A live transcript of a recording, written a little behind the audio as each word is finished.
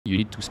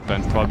need to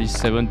spend probably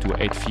 7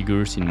 to 8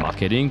 figures in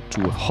marketing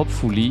to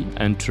hopefully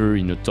enter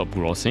in a top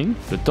grossing.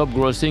 The top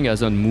grossing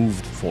hasn't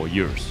moved for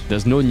years.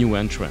 There's no new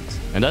entrants.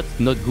 And that's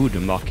not good, a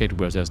market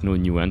where there's no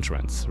new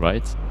entrants,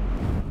 right?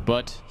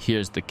 But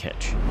here's the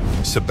catch.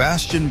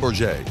 Sebastien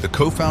Borget, the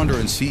co-founder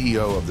and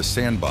CEO of The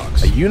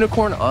Sandbox, a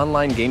unicorn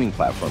online gaming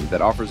platform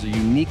that offers a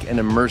unique and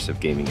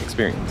immersive gaming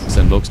experience.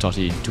 Sanbox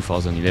started in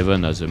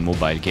 2011 as a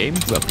mobile game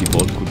where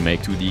people could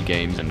make 2D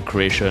games and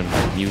creation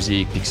like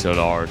music, pixel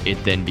art.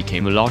 It then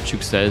became a large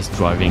success,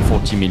 driving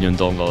 40 million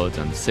downloads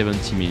and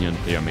 70 million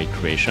player-made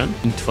creation.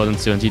 In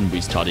 2017,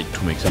 we started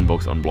to make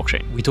Sanbox on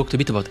blockchain. We talked a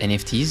bit about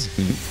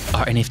NFTs.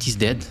 Are NFTs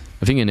dead?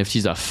 I think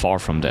NFTs are far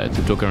from dead.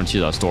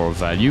 Cryptocurrencies are a store of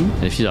value.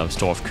 NFTs are a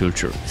store of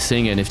culture.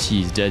 Saying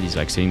NFT is dead is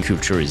like saying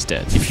culture is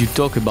dead. If you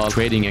talk about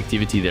trading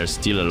activity, there's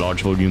still a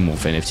large volume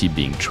of NFT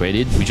being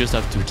traded. We just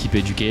have to keep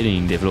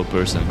educating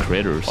developers and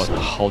creators on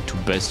how to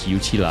best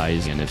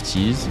utilize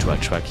NFTs to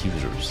attract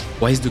users.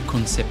 Why is the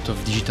concept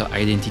of digital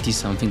identity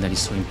something that is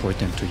so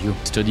important to you?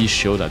 Studies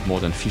show that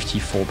more than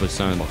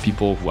 54% of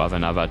people who have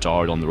an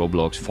avatar on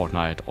Roblox,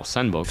 Fortnite, or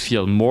Sanbox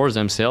feel more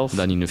themselves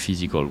than in a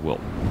physical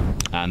world.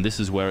 And this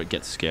is where it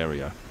gets scarier.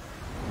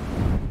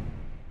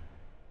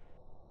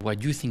 What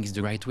do you think is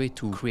the right way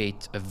to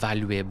create a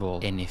valuable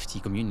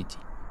NFT community?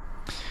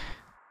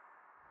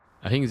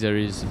 I think there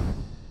is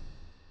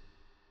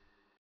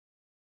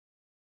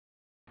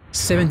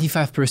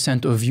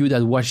 75% of you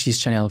that watch this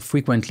channel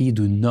frequently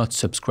do not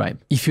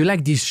subscribe. If you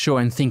like this show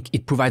and think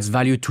it provides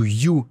value to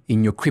you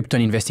in your crypto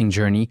investing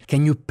journey,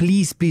 can you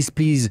please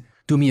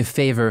do me a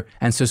favor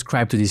and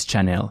subscribe to this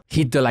channel?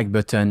 Hit the like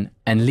button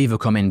and leave a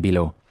comment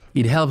below.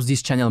 It helps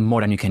this channel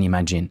more than you can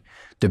imagine.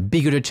 The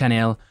bigger the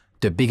channel,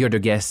 the bigger the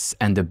guests,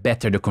 and the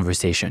better the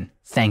conversation.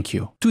 Thank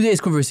you.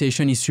 Today's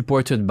conversation is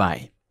supported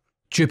by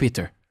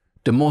Jupiter,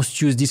 the most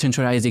used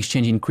decentralized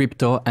exchange in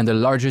crypto and the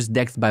largest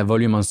DEX by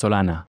volume on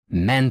Solana.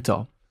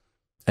 Mentor,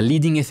 a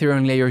leading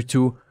Ethereum layer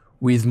 2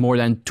 with more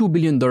than $2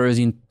 billion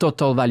in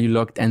total value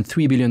locked and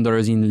 $3 billion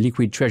in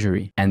liquid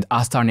treasury. And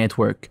Astar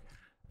Network,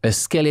 a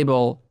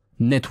scalable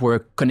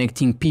network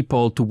connecting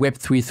people to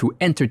Web3 through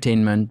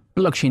entertainment,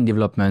 blockchain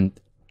development,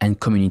 and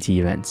community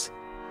events.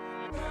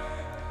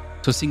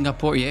 So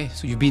Singapore, yeah,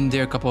 so you've been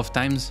there a couple of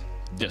times?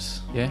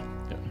 Yes. Yeah?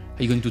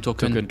 Are you going to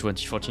Token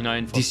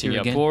 2049 for this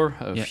Singapore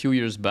year a few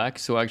years back.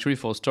 So actually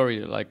for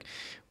story, like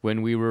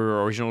when we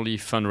were originally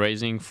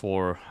fundraising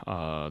for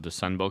the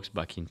Sandbox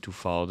back in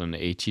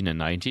 2018 and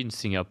 19,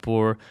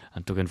 Singapore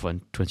and Token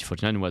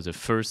 2049 was the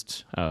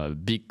first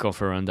big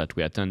conference that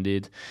we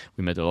attended.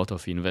 We met a lot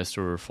of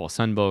investors for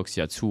Sandbox.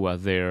 Yatsu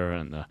was there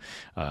and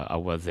I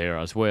was there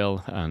as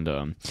well.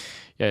 And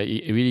yeah,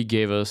 it really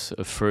gave us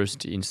a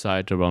first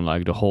insight around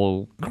like the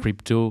whole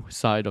crypto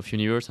side of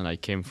universe. And I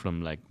came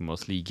from like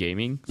mostly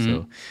gaming.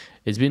 So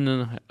it's been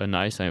a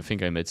nice, I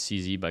think I met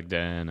CZ back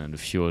then and a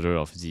few other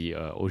of the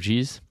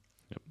OGs.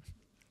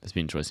 It's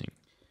been interesting.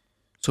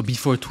 So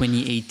before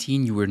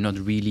 2018, you were not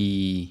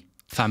really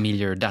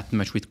familiar that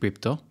much with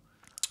crypto?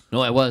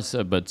 No, I was,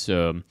 but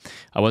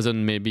I wasn't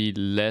maybe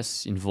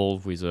less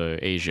involved with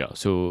Asia.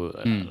 So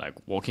like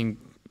walking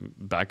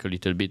back a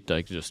little bit,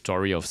 like the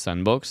story of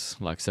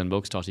Sanbox. Like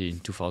Sanbox started in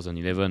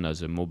 2011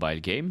 as a mobile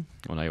game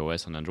on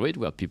iOS and Android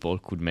where people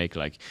could make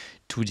like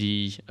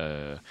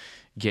 2D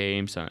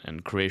games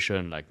and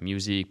creation like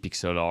music,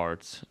 pixel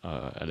art,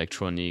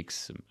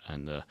 electronics,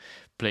 and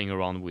playing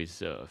around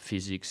with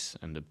physics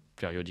and the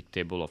periodic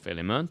table of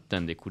elements.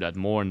 Then they could add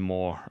more and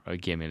more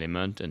game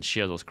element and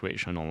share those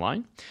creation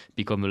online.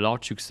 Become a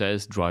large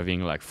success,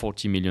 driving like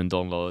 40 million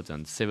downloads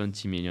and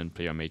 70 million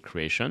player-made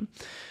creation.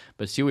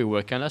 But still, we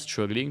were kind of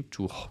struggling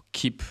to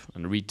keep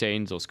and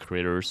retain those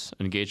creators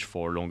engaged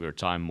for a longer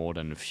time, more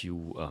than a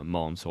few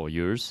months or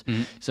years.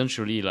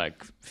 Essentially,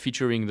 like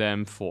featuring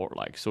them for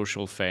like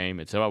social fame,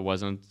 etc.,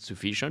 wasn't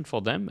sufficient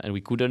for them, and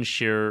we couldn't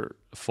share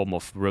a form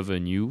of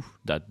revenue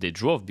that they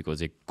drove because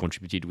they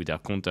contributed with their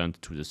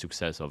content to the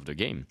success of the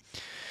game.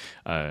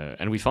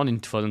 And we found in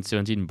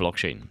 2017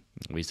 blockchain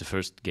with the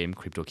first game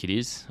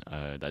CryptoKitties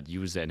that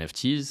used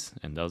NFTs,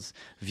 and those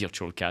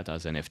virtual cat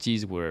as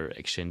NFTs were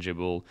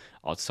exchangeable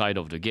outside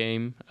of the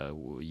game.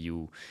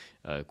 You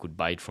could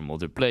buy it from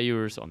other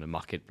players on the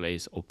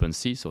marketplace,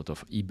 OpenSea, sort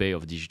of eBay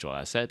of digital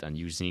asset, and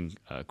using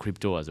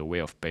crypto as a way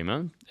of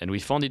payment. And we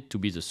found it to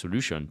be the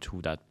solution to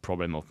that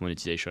problem of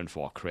monetization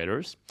for our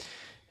creators.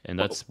 And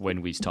that's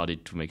when we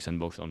started to make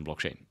Sanbox on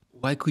blockchain.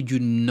 Why could you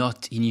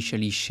not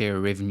initially share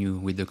revenue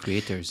with the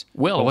creators?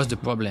 Well, what was the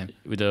problem?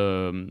 With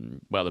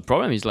the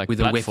problem is like with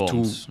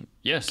platforms. The Web2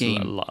 yes,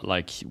 game.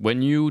 Like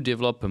when you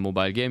develop a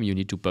mobile game, you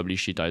need to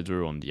publish it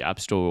either on the App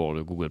Store or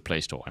the Google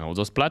Play Store. And all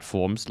those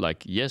platforms,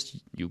 like yes,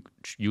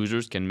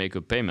 users can make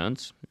a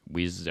payment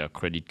with their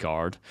credit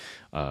card.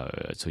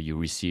 So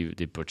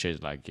they purchase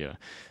like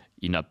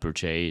in-app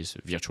purchase,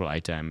 virtual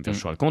item,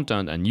 virtual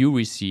content, and you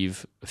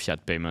receive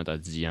fiat payment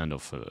at the end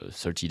of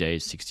 30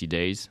 days, 60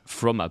 days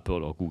from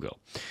Apple or Google.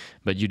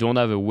 But you don't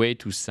have a way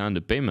to send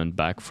a payment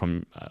back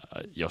from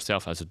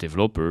yourself as a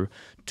developer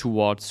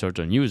towards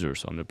certain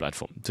users on the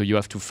platform. So you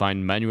have to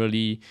find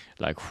manually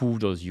like who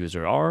those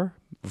users are,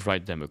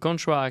 write them a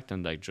contract,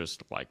 and like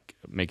just like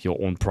make your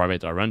own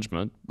private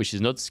arrangement, which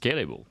is not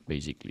scalable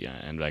basically,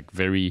 and like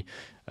very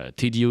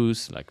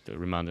tedious. Like the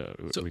reminder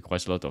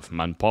requires a lot of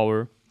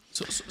manpower.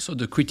 So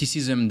the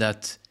criticism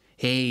that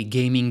hey,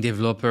 gaming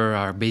developers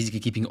are basically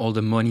keeping all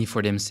the money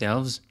for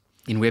themselves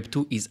in Web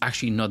 2 is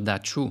actually not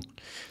that true.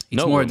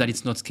 It's more that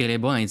it's not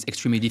scalable and it's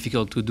extremely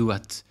difficult to do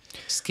at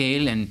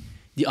scale. And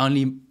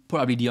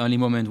probably the only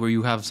moment where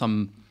you have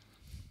some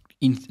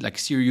like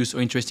serious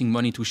or interesting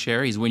money to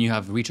share is when you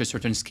have reached a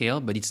certain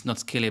scale, but it's not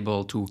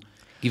scalable to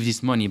give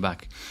this money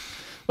back.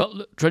 Well,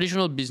 the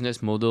traditional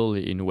business model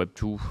in Web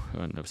 2,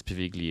 and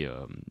specifically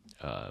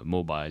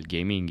mobile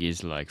gaming,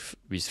 is like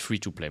this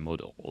free-to-play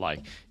model.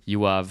 Like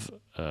you have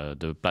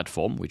the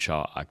platform, which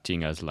are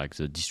acting as like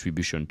the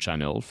distribution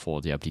channel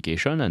for the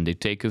application, and they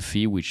take a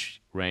fee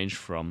which range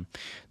from,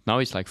 now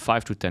it's like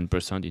 5 to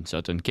 10% in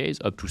certain cases,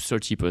 up to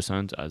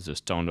 30% as a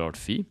standard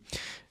fee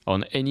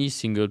on any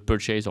single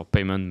purchase or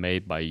payment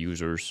made by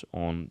users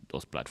on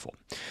those platforms.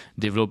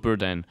 Developers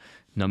then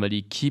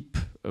normally keep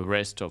the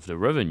rest of the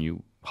revenue.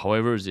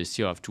 However, they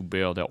still have to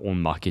bear their own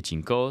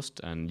marketing cost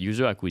and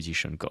user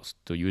acquisition cost.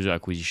 So user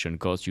acquisition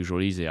cost,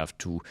 usually they have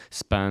to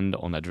spend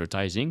on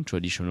advertising,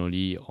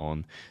 traditionally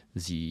on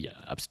the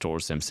app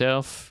stores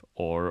themselves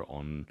or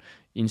on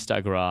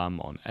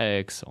Instagram, on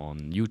X,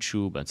 on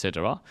YouTube,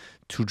 etc.,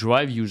 to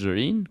drive user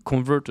in,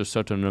 convert a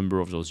certain number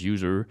of those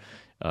users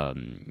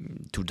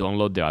to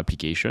download their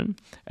application,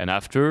 and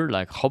after,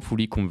 like,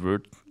 hopefully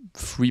convert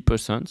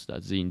 3%,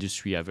 that's the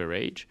industry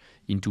average,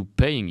 into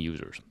paying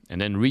users,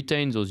 and then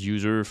retain those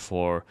users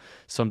for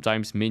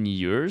sometimes many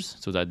years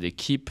so that they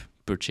keep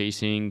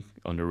purchasing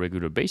on a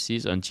regular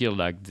basis until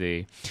like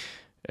they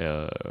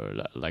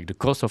like the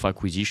cost of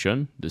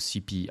acquisition, the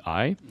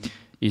CPI,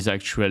 is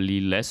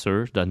actually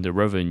lesser than the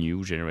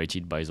revenue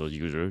generated by those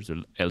users,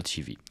 the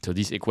LTV. So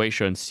this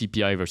equation,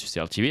 CPI versus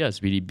LTV,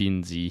 has really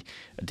been the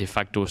de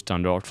facto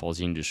standard for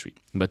the industry.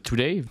 But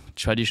today,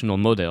 traditional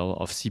model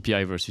of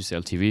CPI versus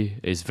LTV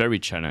is very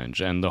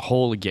challenged, and the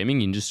whole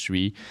gaming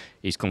industry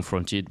is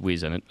confronted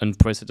with an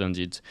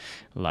unprecedented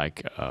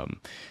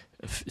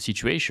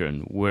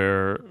situation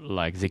where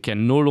like they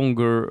can no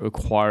longer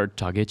acquire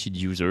targeted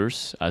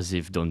users as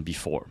they've done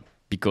before,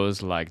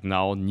 because like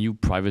now new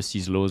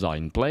privacy laws are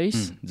in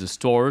place. The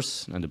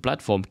stores and the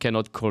platform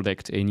cannot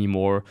collect any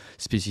more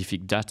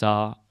specific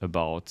data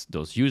about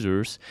those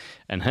users,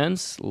 and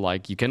hence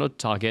like you cannot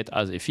target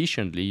as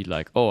efficiently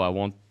like, oh, I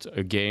want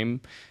a game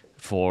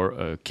for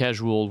a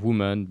casual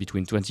woman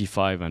between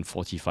 25 and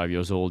 45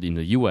 years old in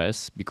the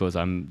US because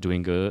I'm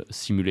doing a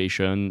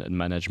simulation and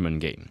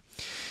management game.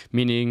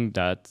 Meaning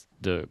that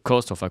the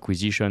cost of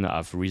acquisition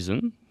have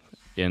risen,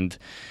 and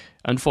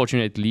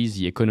unfortunately,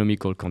 the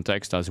economical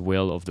context as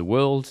well of the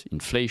world,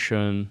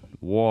 inflation,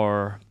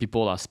 war,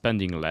 people are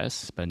spending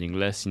less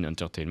in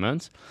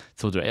entertainment.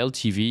 So the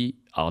LTV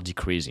are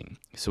decreasing.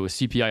 So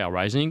CPI are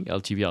rising,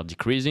 LTV are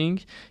decreasing.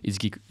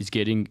 It's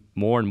getting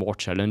more and more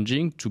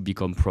challenging to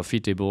become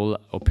profitable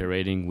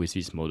operating with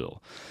this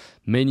model.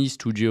 Many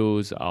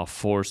studios are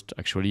forced,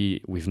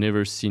 actually, we've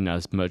never seen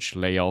as much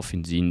layoff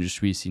in the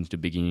industry since the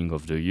beginning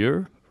of the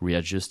year,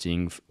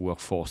 readjusting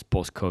workforce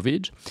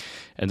post-COVID.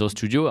 And those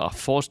studios are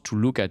forced to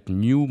look at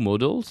new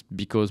models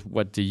because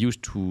what they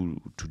used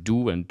to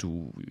do and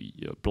to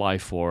apply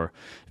for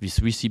this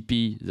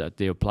recipe that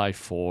they applied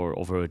for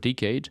over a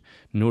decade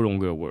no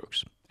longer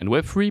works. And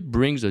Web3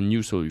 brings a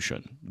new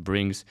solution,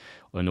 brings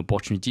an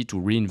opportunity to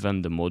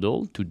reinvent the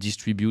model, to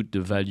distribute the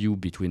value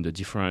between the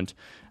different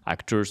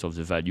actors of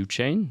the value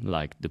chain,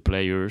 like the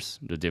players,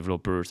 the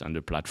developers, and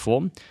the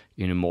platform,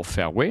 in a more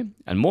fair way.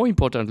 And more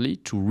importantly,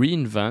 to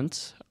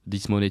reinvent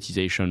this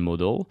monetization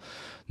model,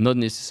 not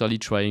necessarily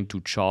trying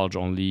to charge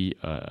only,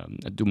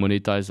 to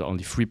monetize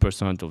only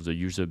 3% of the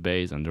user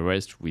base and the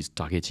rest with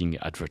targeting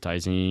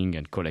advertising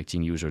and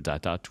collecting user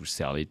data to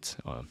sell it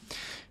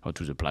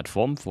to the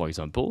platform, for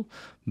example,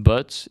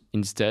 but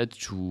instead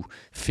to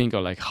think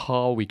of like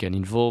how we can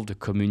involve the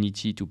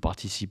community to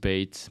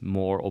participate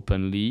more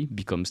openly,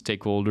 become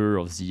stakeholder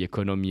of the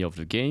economy of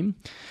the game,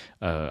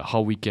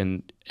 how we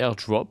can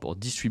airdrop or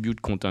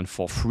distribute content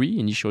for free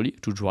initially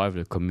to drive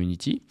the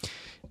community.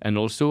 And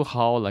also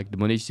how like the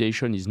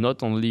monetization is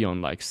not only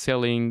on like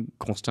selling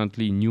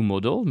constantly new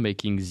model,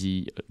 making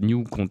the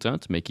new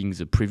content, making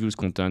the previous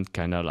content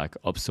kind of like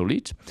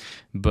obsolete,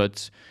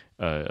 but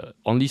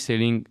only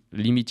selling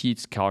limited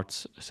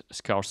scarce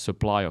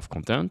supply of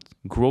content,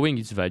 growing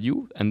its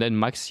value, and then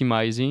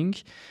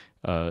maximizing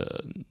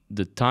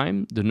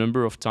the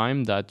number of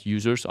time that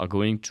users are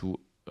going to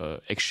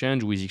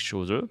exchange with each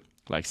other,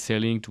 like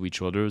selling to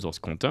each other those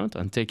content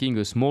and taking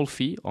a small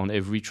fee on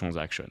every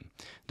transaction,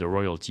 the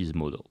royalties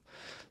model.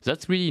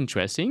 That's really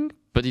interesting,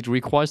 but it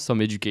requires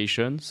some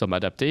education, some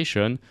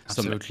adaptation,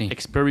 Absolutely. some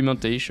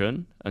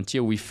experimentation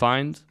until we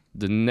find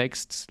the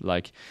next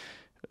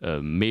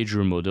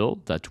major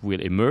model that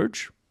will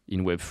emerge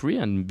in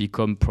Web3 and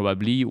become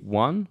probably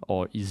one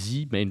or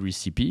the main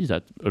recipe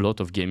that a lot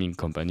of gaming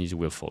companies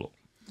will follow.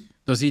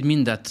 Does it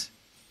mean that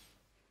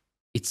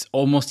it's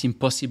almost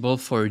impossible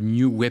for a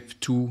new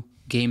Web2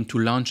 game to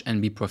launch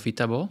and be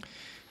profitable?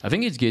 I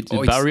think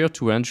the barrier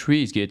to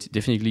entry is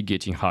definitely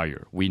getting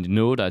higher. We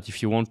know that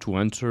if you want to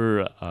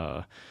enter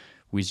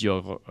with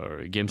your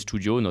game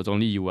studio, not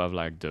only you have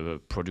the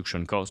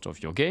production cost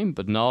of your game,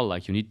 but now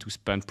you need to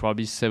spend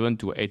probably 7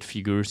 to 8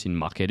 figures in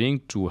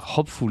marketing to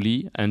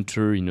hopefully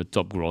enter in a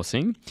top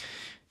grossing.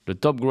 The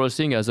top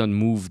grossing hasn't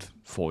moved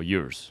for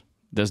years.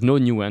 There's no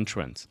new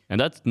entrants. And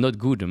that's not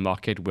good, a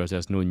market where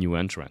there's no new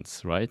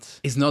entrants, right?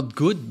 It's not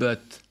good, but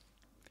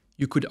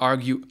you could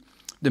argue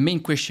the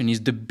main question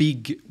is the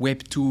big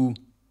Web2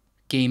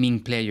 gaming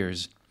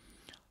players.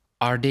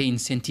 Are they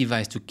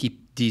incentivized to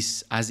keep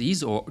this as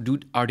is, or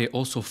are they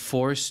also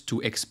forced to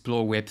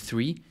explore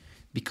Web3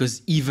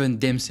 because even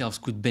themselves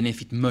could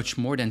benefit much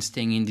more than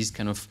staying in this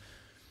kind of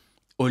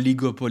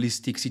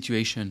oligopolistic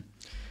situation?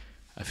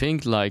 I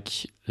think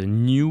the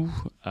new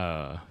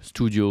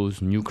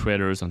studios, new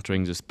creators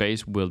entering the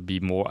space will be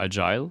more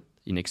agile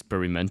in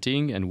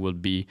experimenting and will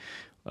be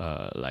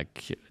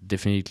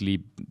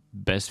definitely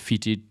best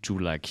fitted to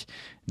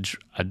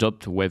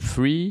adopt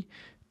Web3,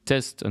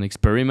 test and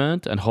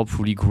experiment, and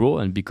hopefully grow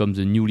and become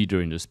the new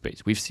leader in the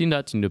space. We've seen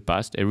that in the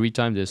past. Every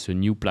time there's a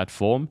new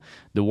platform,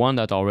 the one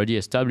that are already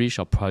established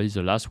are probably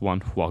the last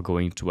one who are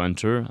going to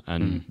enter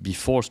and be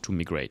forced to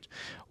migrate.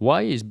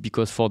 Why? Is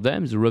because for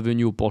them, the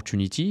revenue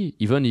opportunity,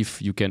 even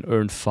if you can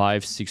earn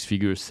 5, 6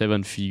 figures,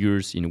 7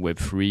 figures in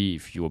Web3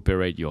 if you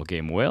operate your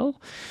game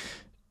well,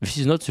 this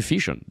is not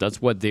sufficient.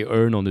 That's what they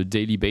earn on a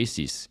daily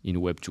basis in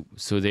Web2.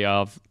 So they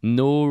have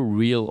no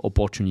real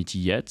opportunity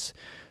yet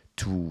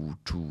to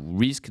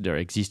risk their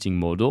existing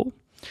model.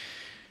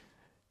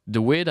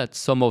 The way that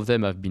some of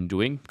them have been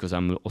doing, because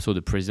I'm also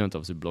the president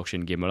of the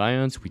Blockchain Game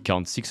Alliance, we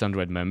count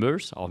 600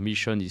 members. Our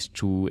mission is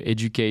to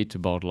educate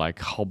about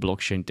how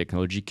blockchain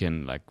technology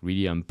can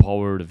really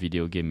empower the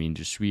video game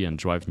industry and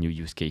drive new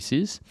use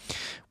cases.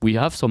 We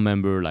have some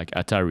members like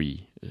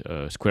Atari,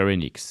 Square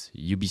Enix,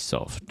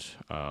 Ubisoft,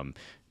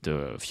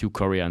 the few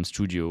Korean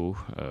studio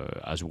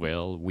as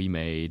well, We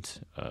Made,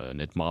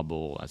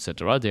 Netmarble,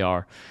 etc. They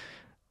are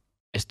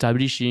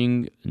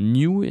establishing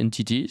new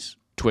entities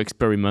to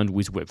experiment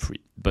with Web3.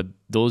 But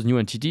those new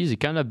entities, they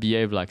kind of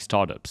behave like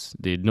startups.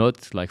 They not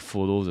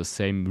follow the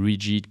same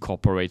rigid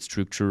corporate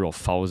structure of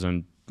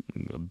 1,000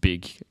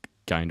 big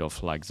kind of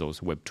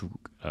those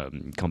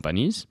Web2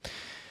 companies.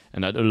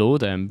 And that allow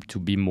them to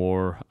be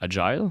more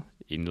agile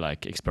in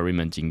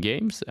experimenting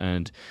games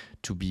and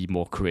to be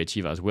more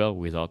creative as well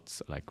without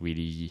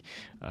really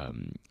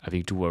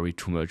having to worry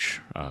too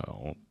much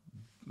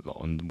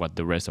on what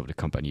the rest of the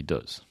company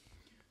does.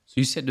 So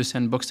you said the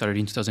Sandbox started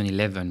in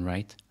 2011,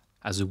 right?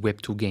 As a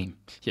Web2 game.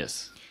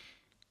 Yes.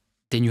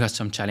 Then you had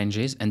some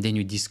challenges and then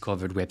you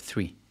discovered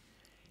Web3.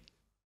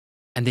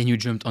 And then you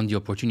jumped on the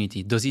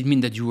opportunity. Does it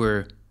mean that you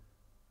were,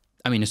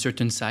 a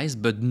certain size,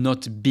 but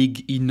not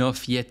big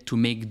enough yet to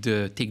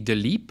take the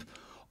leap?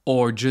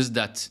 Or just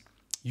that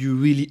you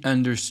really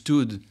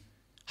understood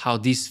how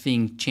this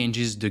thing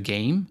changes the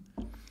game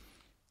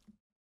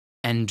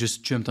and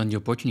just jumped on the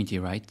opportunity,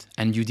 right?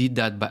 And you did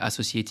that by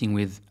associating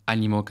with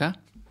Animoca.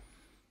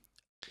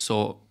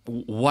 So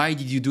why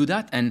did you do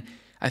that? And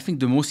I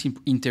think the most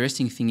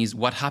interesting thing is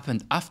what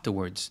happened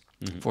afterwards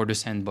for the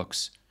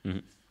Sandbox. Mm-hmm.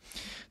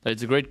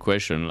 That's a great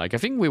question. I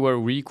think we were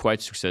really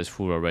quite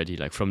successful already.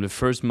 From the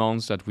first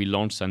months that we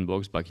launched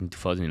Sandbox back in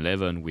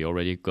 2011, we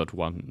already got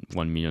 $1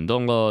 million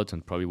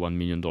and probably $1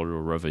 million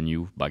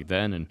revenue back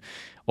then. And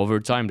over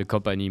time, the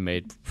company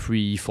made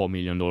 $3-4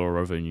 million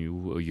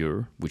revenue a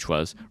year, which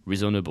was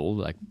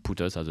reasonable,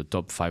 put us as a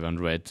top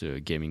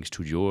 500 gaming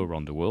studio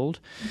around the world.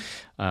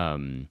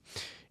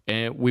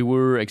 And we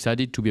were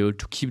excited to be able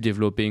to keep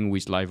developing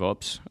with live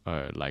ops,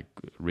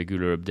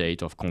 regular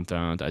update of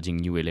content, adding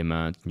new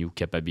elements, new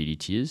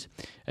capabilities.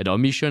 And our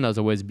mission has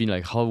always been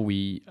how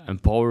we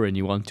empower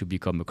anyone to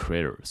become a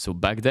creator. So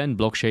back then,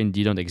 blockchain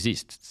didn't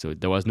exist. So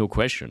there was no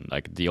question.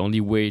 The only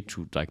way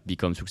to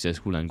become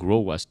successful and grow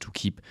was to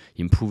keep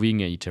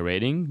improving and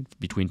iterating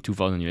between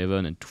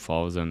 2011 and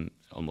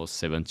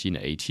 2017,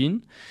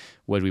 18.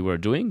 What we were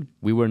doing.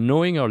 We were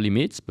knowing our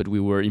limits, but we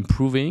were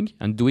improving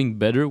and doing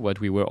better what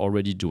we were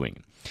already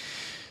doing.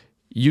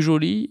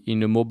 Usually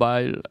in a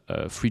mobile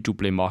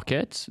free-to-play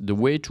market, the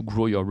way to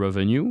grow your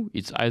revenue,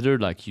 it's either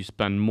you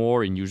spend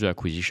more in user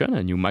acquisition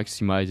and you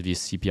maximize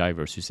this CPI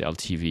versus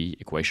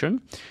LTV equation,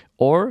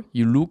 or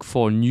you look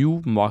for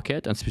new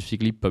market and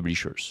specifically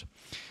publishers.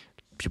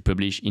 If you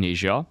publish in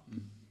Asia,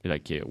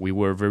 we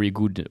were very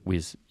good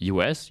with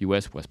US.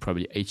 US was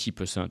probably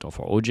 80% of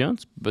our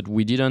audience, but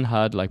we didn't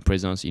have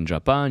presence in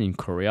Japan, in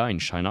Korea, in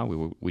China,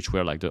 which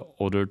were the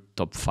other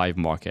top 5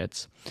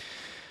 markets.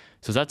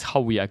 So that's how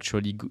we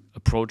actually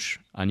approach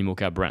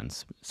Animoca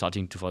brands.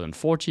 Starting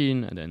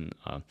 2014 and then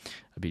I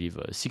believe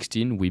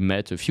 16, we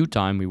met a few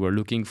times. We were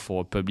looking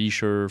for a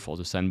publisher for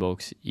the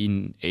Sandbox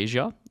in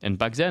Asia. And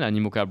back then,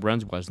 Animoca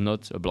brands was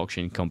not a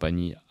blockchain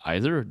company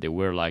either. They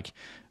were like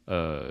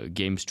a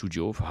game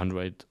studio for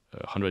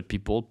 100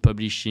 people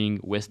publishing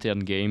Western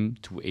game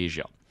to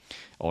Asia,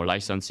 or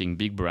licensing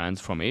big brands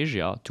from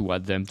Asia to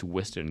add them to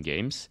Western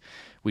games,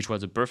 which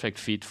was a perfect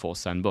fit for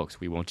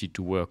Sandbox. We wanted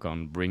to work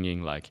on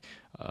bringing like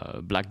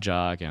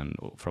Blackjack and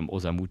from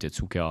Osamu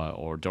Tezuka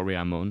or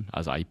Doraemon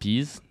as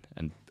IPs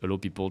and allow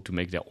people to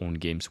make their own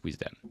games with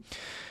them.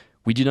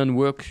 We didn't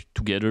work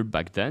together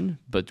back then,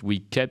 but we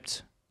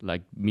kept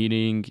like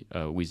meeting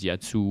with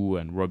Yatsu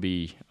and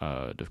Robbie,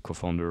 the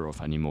co-founder of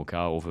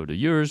Animoca, over the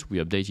years. We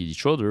updated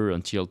each other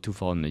until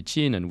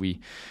 2018, and we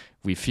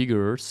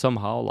figured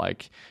somehow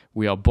like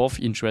we are both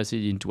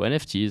interested into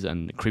NFTs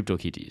and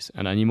CryptoKitties.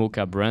 And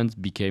Animoca brand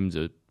became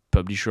the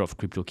publisher of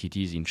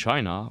CryptoKitties in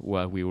China,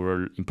 where we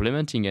were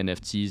implementing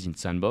NFTs in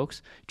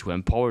Sandbox to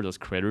empower those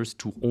creators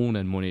to own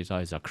and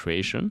monetize their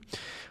creation.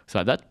 So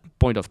at that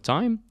point of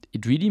time,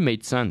 it really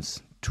made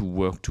sense to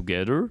work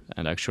together,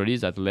 and actually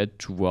that led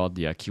toward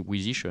the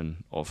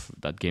acquisition of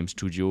that game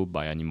studio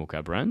by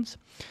Animoca brands.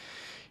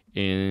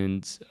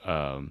 And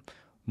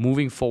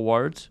moving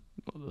forward,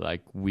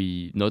 like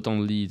we not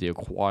only they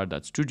acquired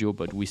that studio,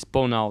 but we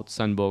spun out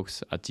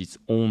Sandbox at its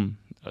own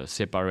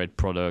separate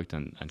product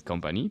and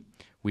company.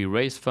 We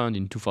raised fund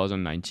in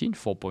 2019,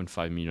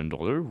 $4.5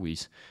 million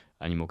with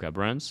Animoca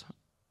brands,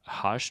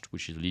 Hashed,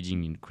 which is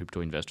leading in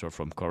crypto investor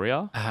from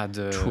Korea. I had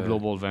True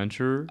Global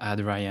Venture. I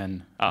had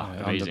Ryan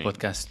on the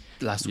podcast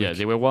last week. Yeah,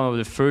 they were one of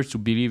the first to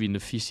believe in the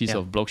thesis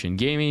of blockchain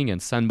gaming,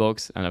 and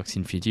Sandbox and Axie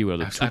Infinity were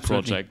the two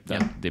projects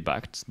that they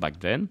backed back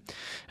then.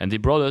 And they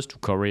brought us to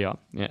Korea,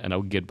 and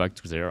I'll get back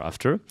to there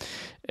after.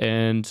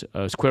 And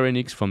Square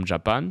Enix from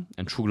Japan,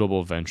 and True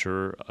Global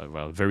Venture,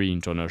 well, very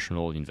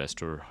international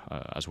investor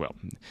as well.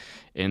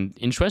 And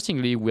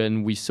interestingly,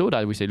 when we saw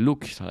that, we said,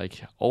 look,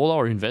 like all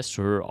our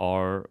investors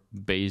are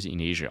based in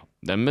Asia.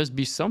 There must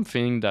be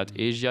something that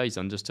Asia is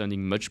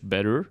understanding much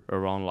better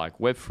around like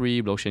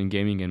Web3, blockchain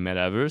gaming, and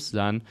metaverse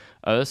than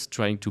us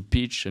trying to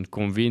pitch and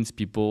convince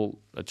people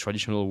a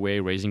traditional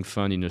way raising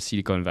fund in the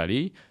Silicon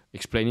Valley,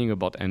 explaining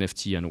about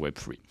NFT and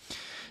Web3.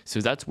 So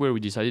that's where we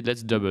decided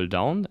let's double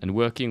down, and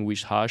working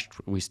with Hash,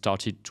 we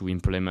started to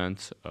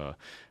implement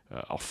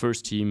our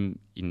first team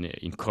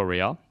in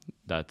Korea.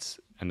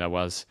 And that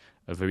was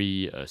a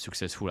very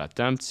successful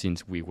attempt,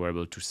 since we were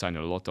able to sign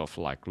a lot of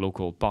like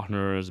local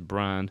partners,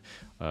 brand.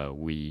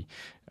 We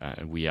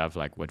have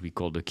like what we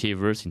call the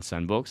K-verse in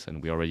Sandbox,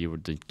 and we already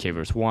did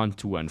K-verse 1,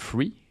 2, and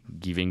 3,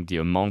 giving the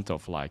amount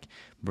of like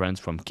brands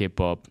from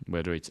K-pop,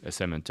 whether it's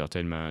SM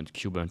Entertainment,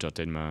 Cube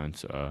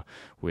Entertainment,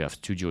 we have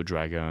Studio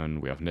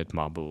Dragon, we have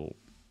Netmarble,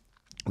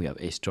 we have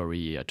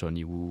A-Story,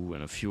 Attorney Wu,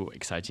 and a few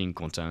exciting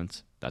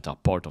content that are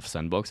part of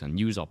Sandbox and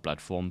use our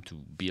platform to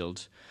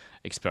build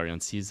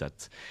experiences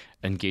that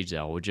engage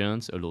their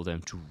audience, allow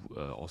them to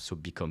also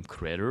become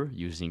creator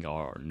using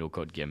our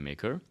no-code game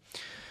maker.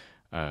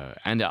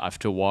 And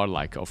afterward,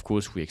 like of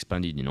course, we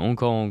expanded in Hong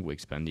Kong, we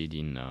expanded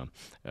in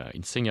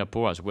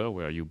Singapore as well,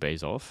 where you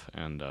base off,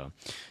 and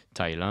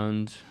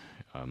Thailand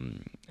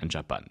and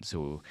Japan.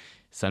 So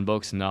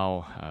Sandbox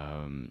now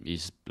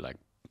is like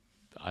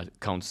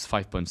counts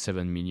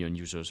 5.7 million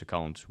users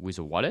account with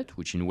a wallet,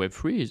 which in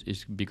Web3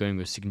 is becoming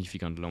a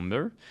significant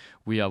number.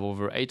 We have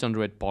over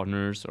 800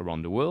 partners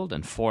around the world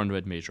and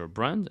 400 major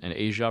brands, and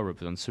Asia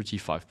represents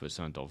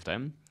 35% of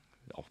them,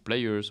 of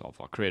players, of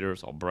our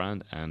creators, our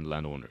brand, and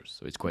landowners.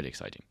 So it's quite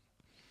exciting.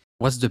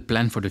 What's the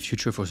plan for the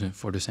future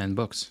for the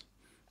Sandbox?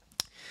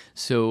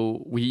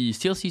 So we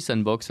still see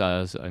Sandbox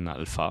as an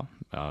alpha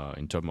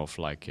in terms of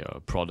like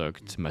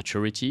product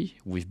maturity.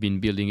 We've been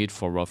building it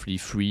for roughly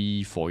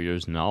 3-4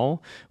 years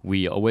now.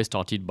 We always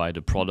started by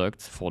the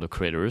product for the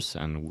creators,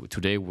 and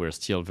today we're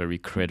still very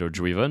creator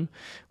driven.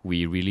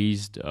 We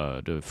released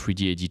the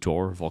 3D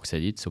editor,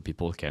 VoxEdit, so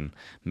people can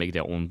make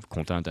their own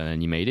content and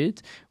animate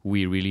it.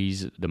 We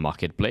released the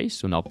marketplace,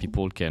 so now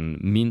people can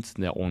mint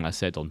their own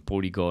asset on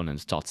Polygon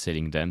and start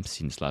selling them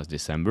since last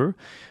December.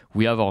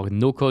 We have our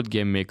no-code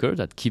game maker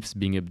that keeps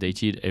being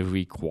updated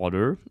every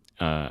quarter.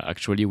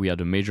 Actually, we had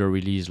a major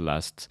release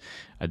at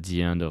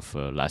the end of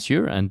last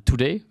year, and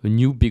today a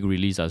new big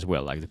release as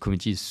well. Like the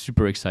community is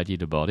super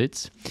excited about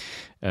it.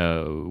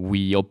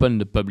 We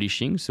opened the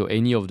publishing, so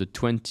any of the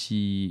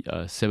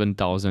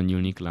 27,000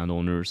 unique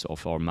landowners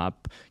of our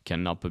map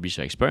can now publish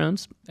their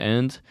experience,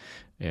 and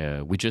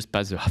we just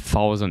passed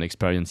 1,000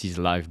 experiences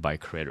live by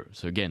creators.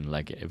 So again,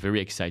 like a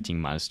very exciting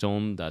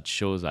milestone that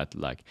shows that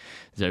like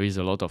there is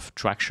a lot of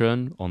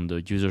traction on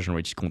the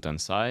user-generated content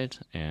side,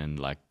 and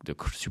like the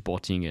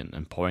supporting and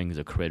empowering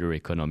the creator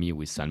economy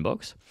with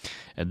Sandbox.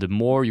 And the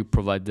more you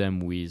provide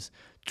them with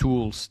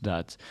tools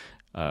that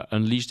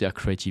unleash their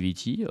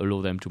creativity,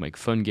 allow them to make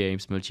fun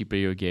games,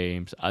 multiplayer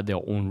games, add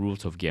their own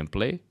rules of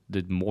gameplay,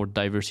 the more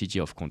diversity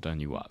of content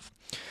you have.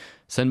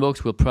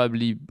 Sandbox will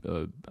probably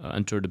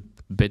enter the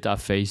beta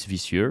phase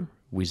this year.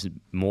 with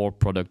more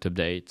product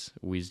updates,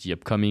 with the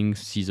upcoming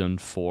season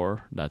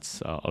 4.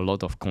 That's a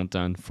lot of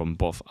content from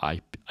both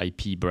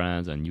IP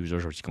brands and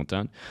user-generated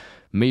content.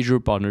 Major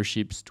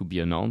partnerships to be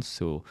announced,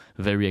 so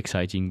very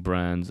exciting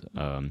brands,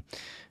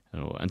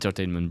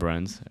 entertainment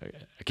brands.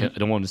 I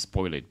don't want to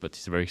spoil it, but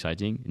it's very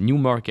exciting. New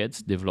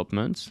markets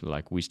developments,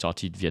 like we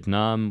started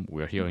Vietnam,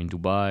 we're here in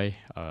Dubai,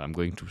 I'm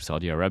going to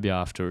Saudi Arabia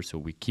after, so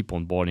we keep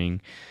onboarding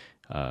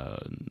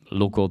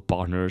local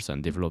partners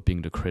and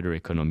developing the creator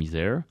economy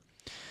there.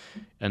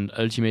 And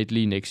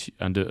ultimately,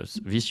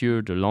 this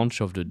year, the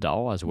launch of the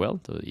DAO as well,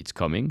 it's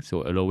coming,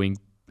 so allowing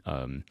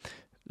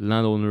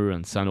landowner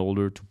and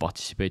sandholder to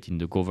participate in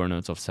the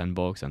governance of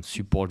Sandbox and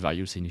support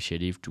various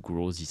initiatives to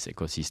grow this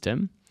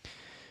ecosystem.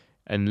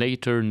 And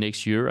later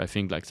next year, I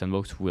think like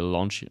Sandbox will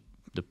launch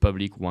the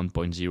public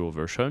 1.0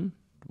 version,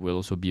 will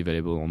also be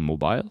available on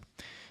mobile,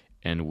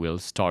 and we'll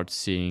start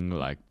seeing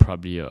like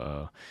probably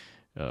an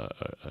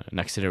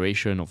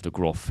acceleration of the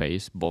growth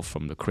phase, both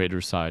from the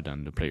creator side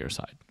and the player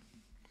side.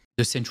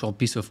 The central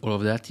piece of all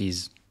of that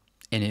is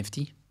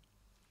NFT.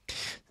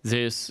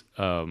 This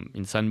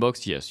in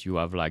Sandbox, yes, you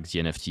have like the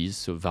NFTs,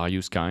 so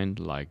various kind,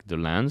 like the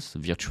lands.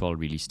 Virtual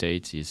real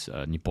estate is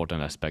an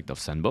important aspect of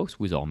Sandbox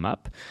with our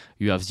map.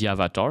 You have the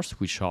avatars,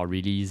 which are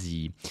really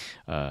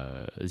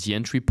the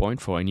entry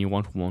point for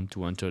anyone who wants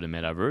to enter the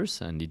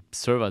metaverse, and it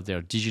serves as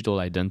their digital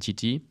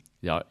identity.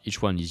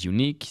 Each one is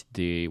unique.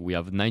 We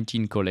have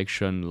 19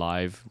 collection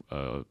live,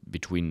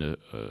 between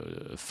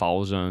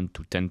 1,000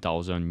 to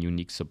 10,000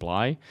 unique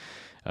supply.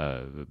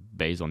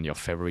 Based on your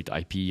favorite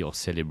IP or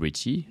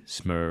celebrity,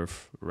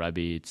 Smurf,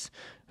 Rabbids,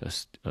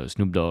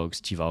 Snoop Dogg,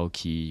 Steve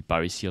Aoki,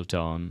 Paris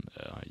Hilton,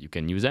 you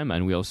can use them.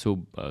 And we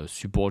also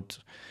support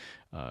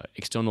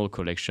external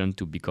collection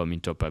to become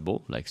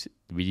interoperable, like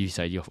really this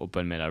idea of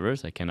open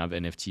metaverse. I can have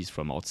NFTs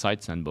from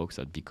outside Sandbox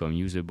that become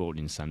usable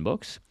in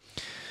Sandbox.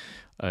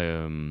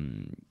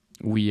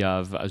 We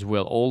have as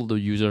well all the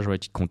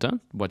user-generated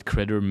content, what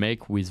creators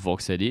make with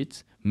Vox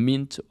Edit,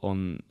 mint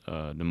on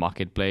the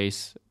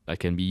marketplace that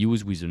can be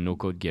used with a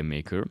no-code game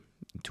maker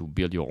to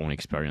build your own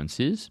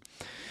experiences.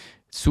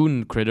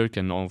 Soon, creators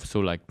can also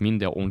like mint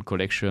their own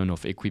collection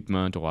of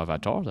equipment or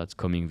avatar. That's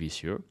coming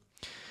this year.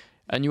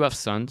 And you have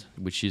Sand,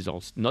 which is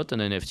also not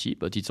an NFT,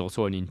 but it's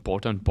also an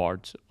important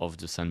part of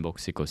the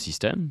Sandbox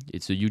ecosystem.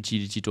 It's a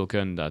utility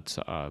token that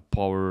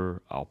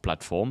power our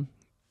platform,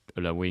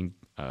 allowing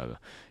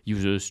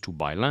users to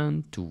buy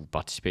land, to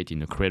participate in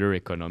the creator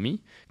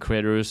economy.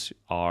 Creators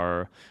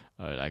are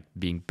like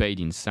being paid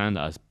in Sand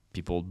as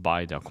people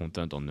buy their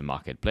content on the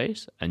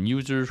marketplace, and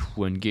users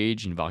who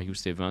engage in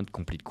various events,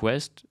 complete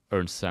quests,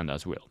 earn Sand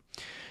as well.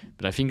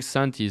 But I think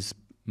Sand is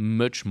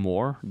much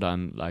more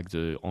than like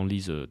only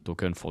the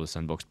token for the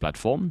Sandbox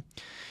platform.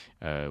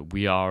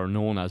 We are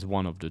known as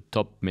one of the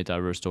top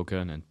metaverse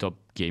token and top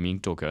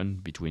gaming token,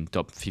 between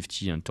top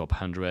 50 and top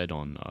 100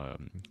 on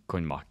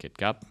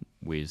CoinMarketCap,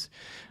 with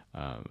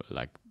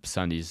like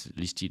Sand is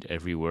listed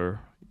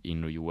everywhere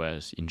in the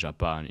US, in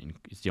Japan.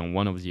 It's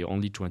one of the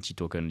only 20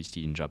 tokens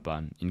listed in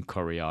Japan, in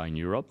Korea, in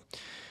Europe.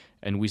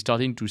 And we're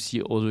starting to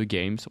see other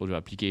games, other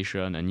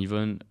applications, and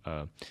even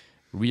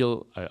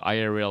real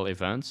IRL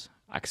events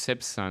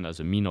accept Sand as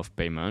a mean of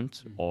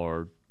payment,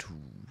 or to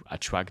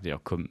attract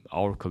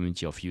our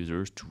community of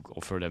users to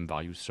offer them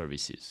various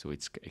services. So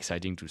it's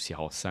exciting to see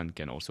how Sand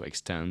can also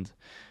extend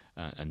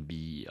and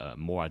be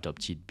more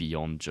adopted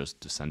beyond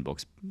just the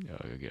Sandbox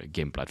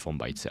game platform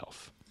by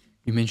itself.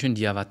 You mentioned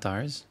the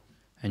avatars,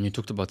 and you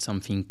talked about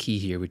something key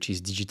here, which is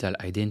digital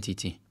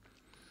identity.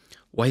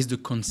 Why is the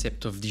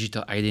concept of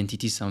digital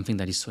identity something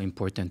that is so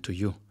important to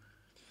you?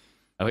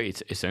 I think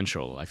it's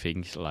essential. I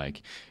think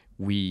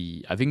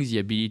the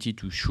ability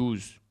to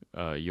choose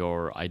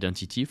your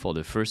identity for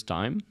the first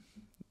time,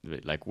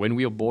 like when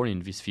we are born in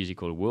this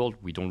physical world,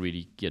 we don't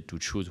really get to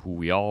choose who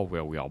we are,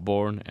 where we are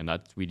born, and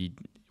that really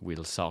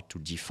will start to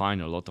define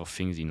a lot of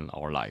things in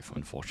our life,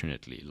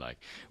 unfortunately. Like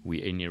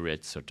we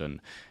inherit certain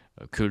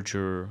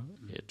culture,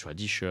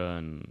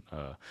 tradition,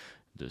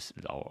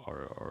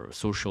 our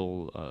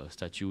social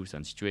status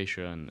and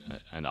situation,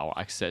 and our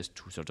access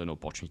to certain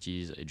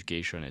opportunities,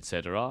 education,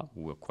 etc.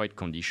 We're quite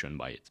conditioned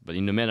by it. But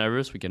in the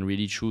metaverse, we can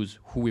really choose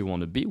who we want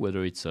to be,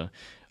 whether it's a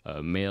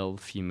male,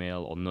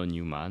 female, or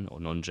non-human or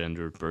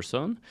non-gendered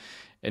person.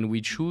 And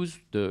we choose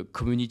the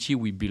community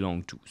we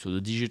belong to. So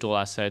the digital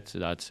assets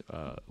that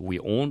we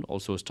own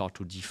also start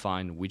to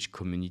define which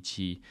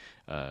community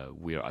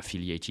we are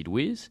affiliated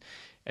with.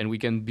 And we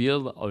can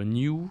build a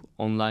new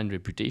online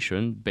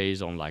reputation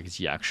based on like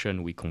the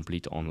action we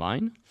complete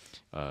online,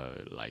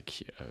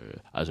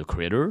 as a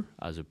creator,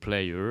 as a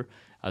player,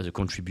 as a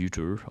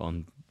contributor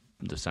on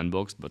the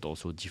Sandbox, but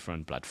also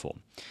different platforms.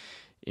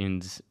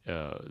 And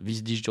this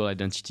digital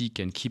identity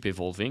can keep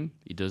evolving.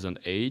 It doesn't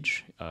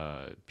age.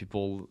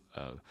 People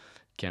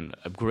can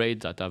upgrade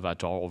that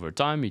avatar over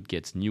time. It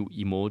gets new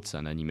emotes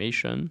and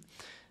animation.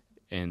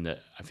 And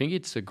I think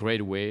it's a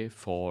great way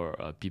for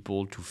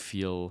people to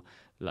feel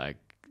like,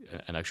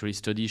 and actually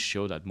studies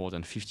show that more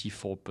than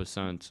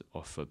 54%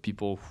 of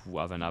people who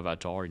have an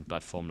avatar in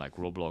platforms like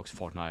Roblox,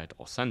 Fortnite,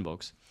 or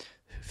Sandbox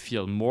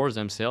feel more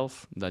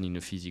themselves than in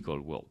a physical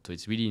world. So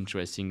it's really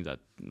interesting that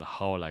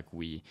how like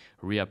we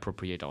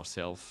reappropriate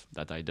ourselves,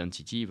 that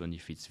identity, even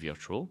if it's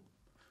virtual.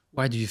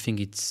 Why do you think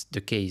it's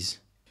the case?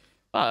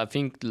 I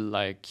think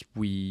like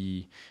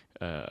we're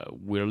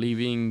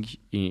living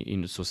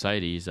in a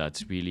society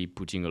that's really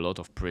putting a lot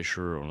of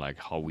pressure on like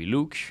how we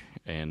look,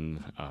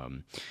 and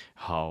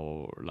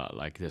how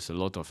like there's a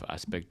lot of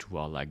aspect to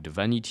our like the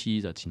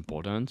vanity that's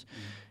important.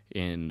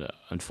 And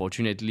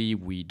unfortunately,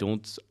 we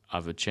don't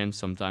have a chance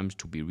sometimes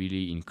to be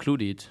really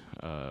included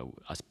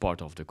as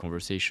part of the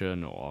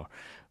conversation, or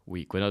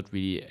we cannot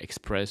really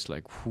express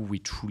like who we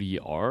truly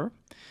are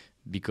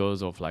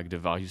because of like the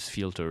various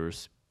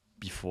filters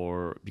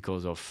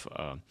because of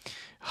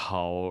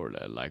how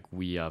like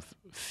we have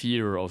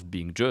fear of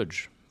being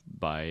judged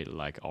by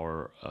like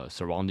our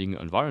surrounding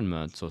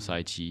environment,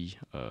 society,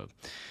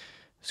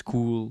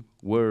 school,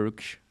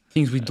 work.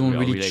 Things we don't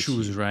really related.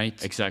 choose, right?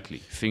 Exactly.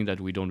 Thing that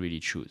we don't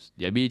really choose.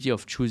 The ability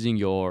of choosing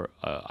your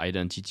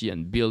identity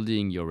and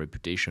building your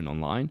reputation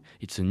online,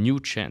 it's a new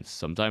chance.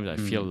 Sometimes I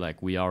feel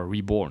like we are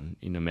reborn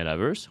in the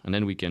metaverse, and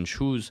then we can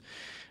choose,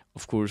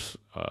 of course,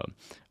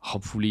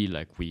 hopefully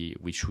like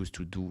we choose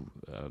to do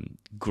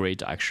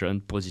great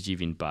action,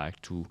 positive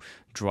impact, to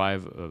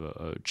drive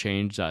a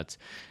change that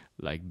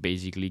like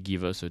basically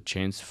give us a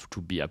chance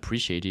to be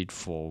appreciated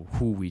for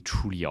who we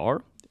truly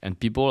are. And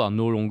people are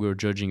no longer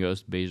judging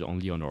us based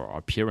only on our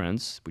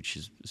appearance, which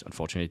is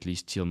unfortunately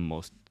still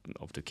most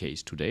of the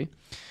case today,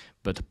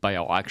 but by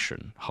our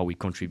action, how we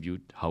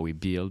contribute, how we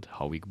build,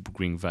 how we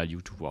bring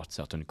value towards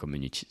certain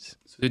communities.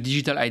 So the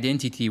digital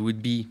identity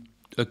would be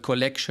a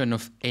collection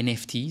of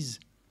NFTs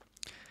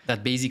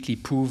that basically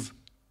prove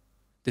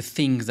the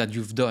things that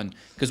you've done.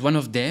 Because one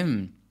of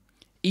them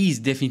is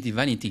definitely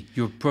vanity.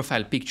 Your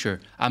profile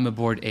picture, I'm a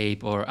Bored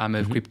Ape, or I'm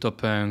a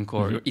CryptoPunk,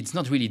 or it's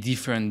not really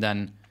different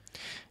than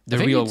the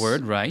real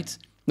world, right?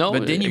 No,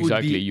 but then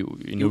exactly.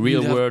 In the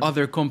real world,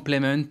 other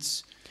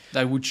complements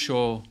that would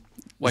show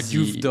what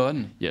you've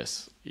done.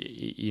 Yes.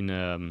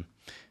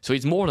 So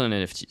it's more than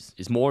NFTs.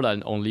 It's more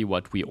than only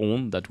what we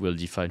own that will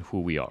define who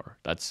we are.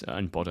 That's an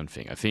important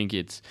thing. I think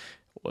it's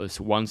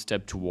one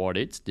step toward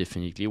it.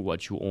 Definitely,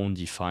 what you own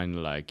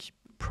define like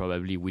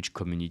probably which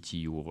community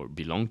you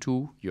belong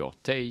to, your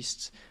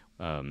tastes.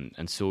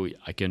 And so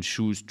I can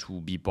choose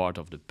to be part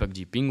of the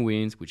Pudgy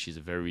Penguins, which is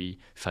a very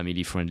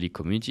family-friendly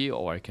community,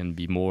 or I can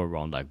be more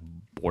around like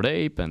Bored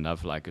Ape and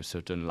have like a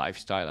certain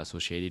lifestyle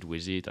associated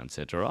with it,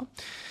 etc. A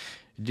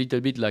little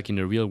bit like in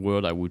the real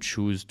world, I would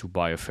choose to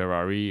buy a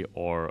Ferrari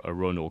or a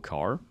Renault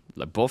car.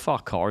 Like both are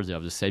cars, they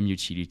have the same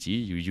utility.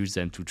 You use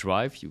them to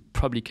drive. You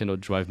probably cannot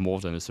drive more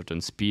than a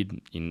certain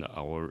speed in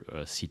our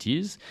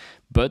cities,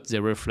 but they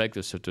reflect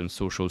a certain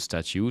social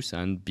status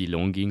and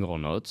belonging or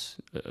not,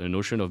 a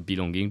notion of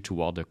belonging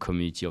toward a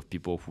community of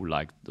people who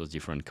like those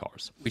different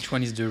cars. Which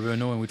one is the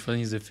Renault and which one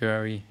is the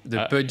Ferrari?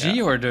 The Pudgy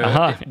or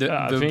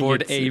the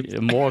Bored Ape?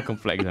 More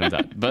complex than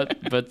that. But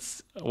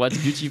what's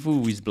beautiful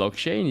with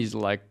blockchain is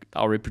like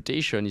our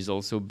reputation is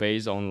also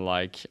based on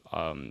like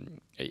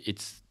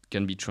it's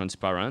can be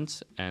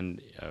transparent,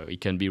 and it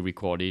can be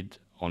recorded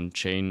on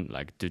chain,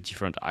 like the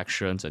different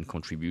actions and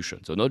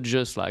contributions. So not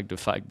just like the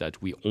fact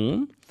that we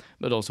own,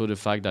 but also the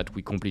fact that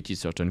we completed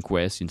certain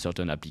quests in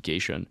certain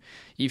application.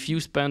 If you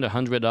spend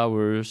 100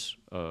 hours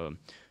a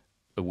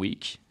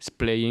week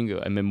playing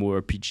a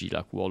MMORPG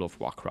like World of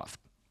Warcraft,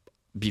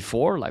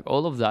 before, like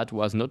all of that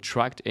was not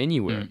tracked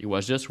anywhere. It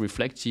was just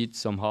reflected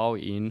somehow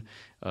in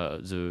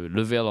the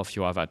level of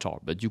your avatar.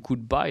 But you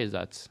could buy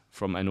that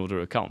from another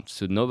account.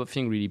 So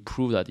nothing really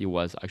proved that it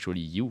was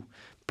actually you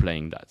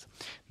playing that.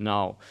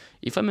 Now,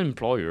 if I'm an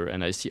employer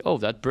and I see, oh,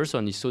 that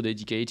person is so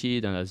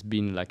dedicated and has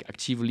been like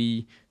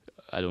actively,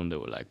 I don't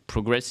know, like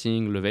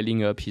progressing,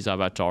 leveling up his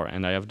avatar,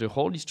 and I have the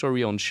whole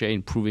history on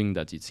chain proving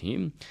that it's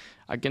him,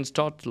 I can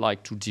start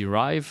like to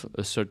derive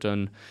a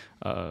certain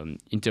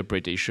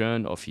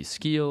interpretation of his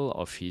skill,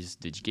 of his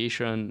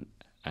dedication,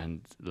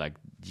 and like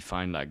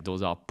define like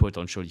those are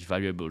potentially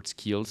valuable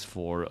skills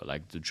for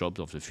like the jobs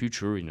of the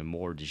future in a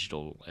more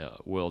digital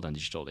world and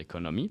digital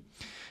economy.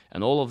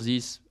 And all of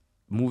this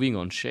moving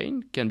on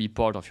chain can be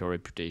part of your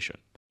reputation.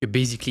 You're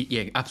basically,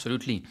 yeah,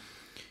 absolutely.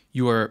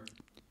 You're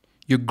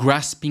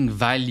grasping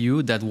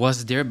value that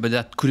was there, but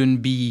that couldn't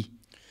be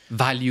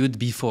valued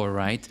before,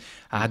 right?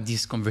 I had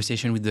this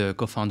conversation with the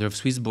co-founder of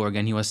Swissborg,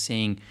 and he was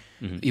saying,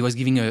 he was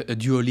giving a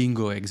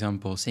Duolingo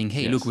example, saying,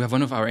 hey, look, we have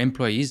one of our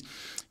employees.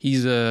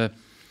 He's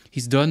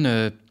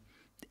done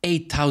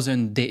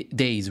 8,000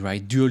 days,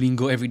 right?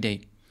 Duolingo every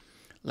day.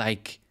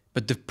 Like,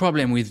 but the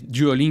problem with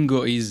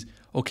Duolingo is,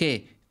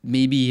 okay,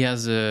 maybe he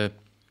has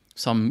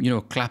some,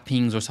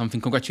 clappings or something.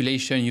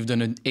 Congratulations, you've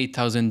done an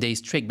 8,000 days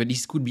streak, but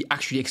this could be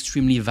actually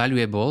extremely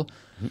valuable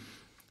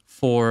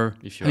for,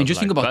 just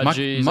think about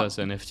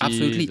NFTs,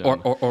 absolutely,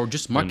 or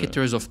just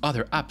marketers of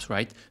other apps,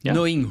 right? Yeah.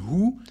 Knowing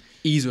who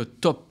is a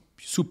top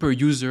super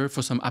user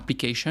for some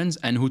applications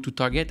and who to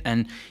target,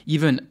 and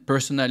even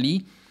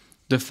personally,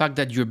 the fact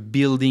that you're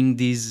building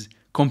these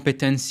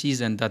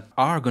competencies and that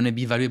are going to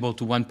be valuable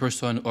to one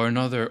person or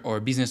another or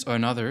business or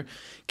another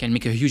can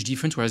make a huge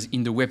difference. Whereas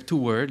in the Web 2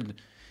 world,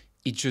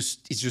 it's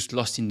just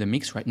lost in the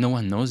mix, right? No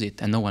one knows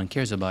it and no one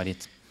cares about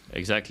it.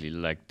 Exactly.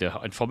 Like the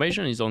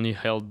information is only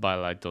held by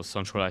like the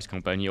centralized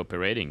company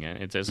operating,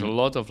 and there's a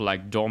lot of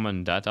like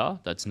dormant data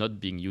that's not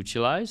being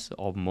utilized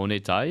or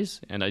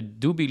monetized. And I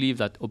do believe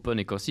that open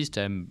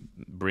ecosystem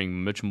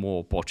bring much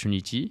more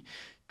opportunity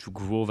to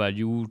grow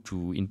value,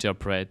 to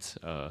interpret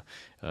the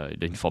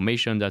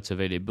information that's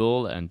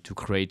available, and to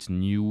create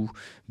new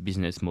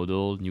business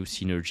model, new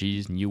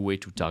synergies, new way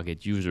to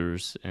target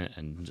users,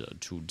 and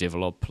to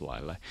develop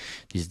like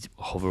this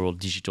overall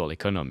digital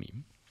economy.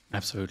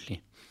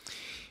 Absolutely.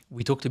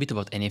 We talked a bit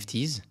about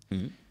NFTs.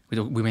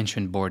 We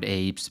mentioned Bored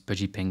Apes,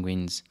 Pudgy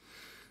Penguins.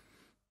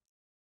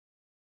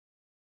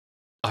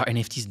 Are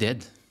NFTs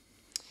dead?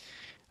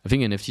 I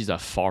think NFTs are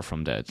far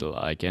from that.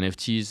 Like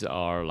NFTs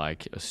are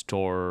like a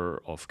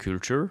store of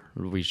culture,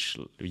 which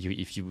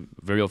if you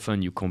very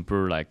often you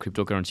compare like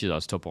cryptocurrencies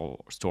as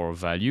store of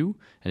value,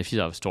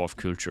 NFTs are a store of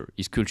culture.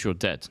 Is culture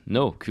dead?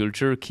 No,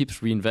 culture keeps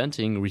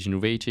reinventing,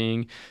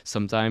 renovating.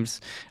 Sometimes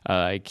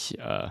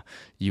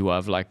you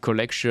have like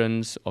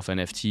collections of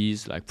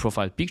NFTs, like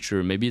profile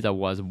picture. Maybe that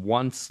was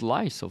one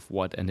slice of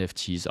what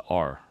NFTs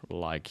are.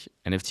 Like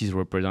NFTs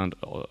represent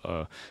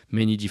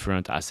many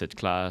different asset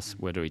class,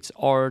 whether it's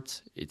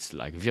art, it's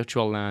like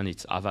virtual land,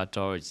 it's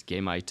avatar, it's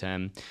game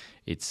item,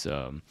 it's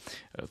a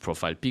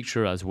profile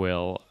picture as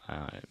well.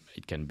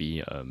 It can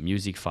be a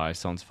music file,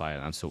 sound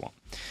file, and so on.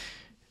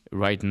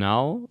 Right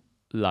now,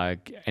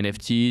 like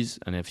NFTs,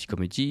 NFT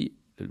community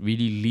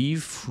really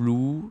live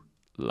through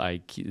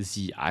like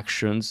the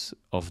actions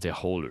of their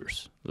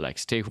holders. Like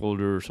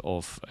stakeholders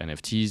of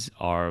NFTs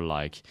are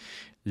like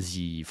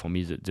for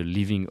me the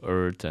living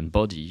earth and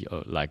body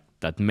like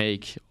that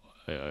make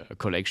a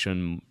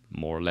collection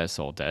more or less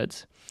or dead.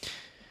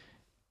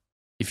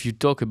 If you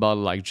talk about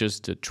like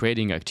just the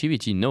trading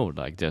activity, no,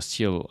 like there's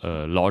still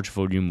a large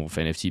volume of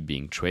NFT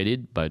being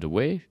traded, by the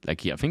way.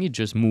 Like I think it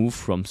just moved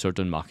from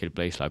certain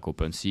marketplace like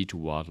OpenSea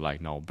toward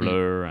like now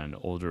Blur and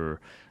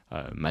other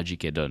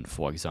Magic Eden,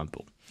 for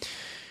example.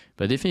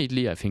 But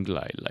definitely, I think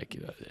like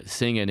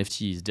saying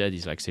NFT is dead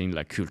is like saying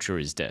like culture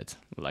is dead.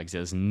 Like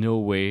there's no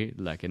way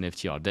like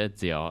NFT are dead.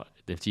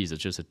 NFT is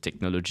just a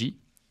technology.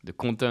 The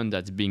content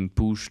that's being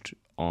pushed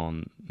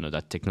on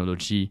that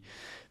technology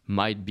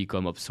might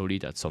become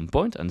obsolete at some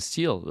point, and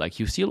still like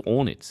you still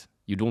own it.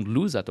 You don't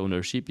lose that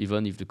ownership,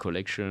 even if the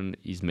collection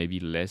is maybe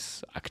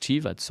less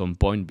active at some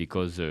point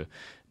because the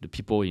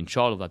people in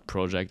charge of that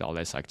project are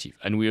less active.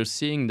 And we are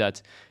seeing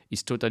that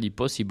it's totally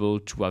possible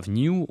to have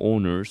new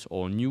owners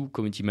or new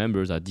community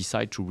members that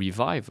decide to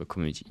revive a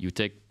community. You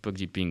take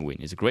Pudgy Penguin.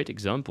 It's a great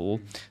example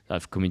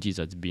of communities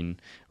that's been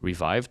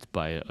revived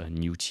by a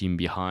new team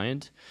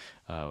behind.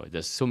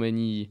 There's so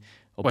many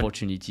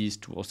opportunities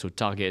to also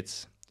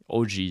target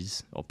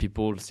OGs or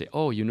people say,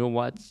 oh, you know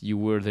what? You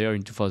were there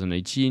in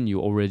 2018. You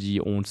already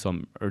own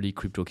some early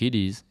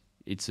CryptoKitties.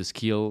 It's a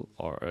skill,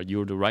 or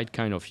you're the right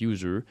kind of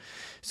user.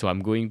 So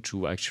I'm going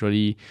to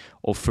actually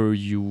offer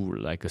you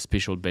like a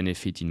special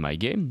benefit in my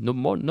game.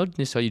 Not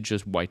necessarily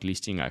just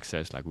whitelisting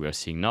access like we are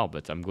seeing now,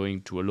 but I'm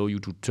going to allow you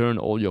to turn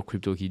all your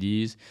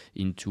CryptoKitties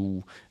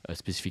into a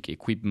specific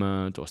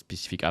equipment or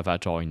specific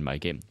avatar in my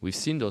game. We've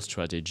seen those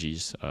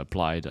strategies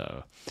applied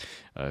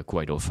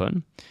quite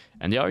often,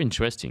 and they are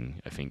interesting,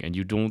 I think. And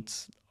you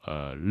don't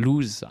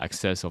lose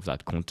access of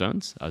that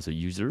content as a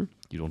user.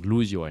 You don't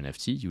lose your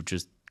NFT. You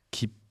just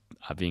keep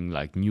having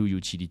like new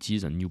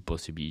utilities and new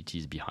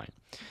possibilities behind.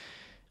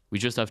 We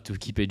just have to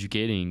keep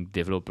educating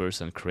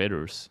developers and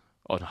creators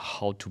on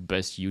how to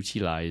best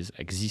utilize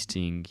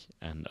existing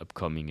and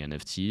upcoming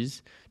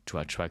NFTs to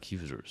attract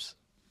users.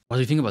 What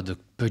do you think about the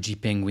Pudgy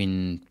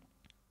Penguin,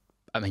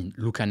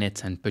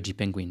 Lucanet and Pudgy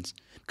Penguins?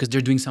 Because they're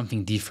doing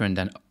something different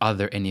than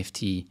other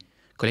NFT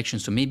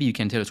collections. So maybe you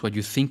can tell us what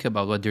you think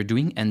about what they're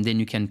doing, and then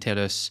you can tell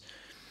us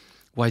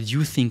what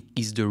you think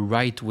is the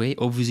right way.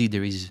 Obviously,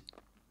 there is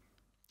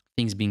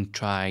things being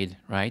tried,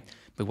 right?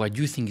 But what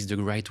do you think is the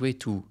right way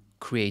to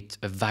create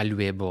a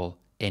valuable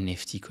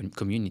NFT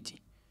community?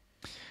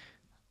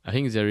 I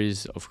think there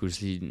is, of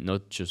course,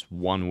 not just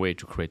one way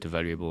to create a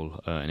valuable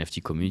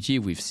NFT community.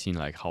 We've seen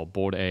like how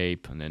Bored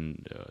Ape and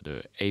then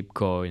the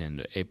ApeCoin and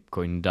the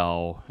ApeCoin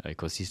DAO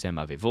ecosystem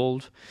have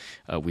evolved.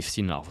 We've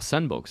seen our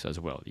Sanbox as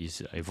well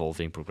is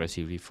evolving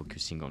progressively,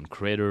 focusing on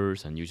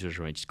creators and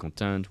user-generated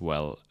content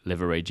while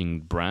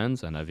leveraging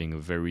brands and having a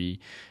very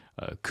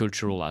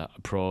cultural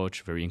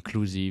approach, very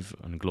inclusive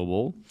and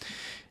global.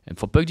 And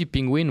for Pudgy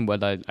Penguin,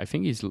 what I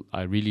think is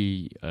I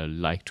really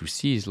like to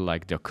see is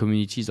like their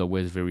community is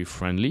always very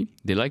friendly.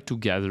 They like to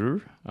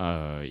gather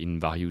in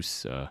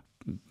various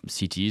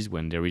cities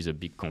when there is a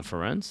big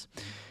conference,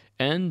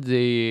 and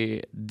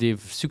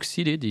they've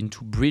succeeded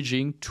into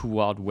bridging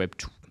toward Web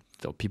 2.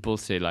 So people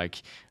say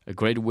like a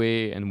great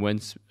way, and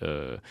once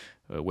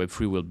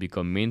Web3 will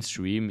become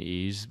mainstream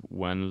is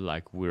when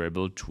like we're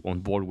able to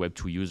onboard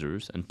Web2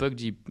 users. And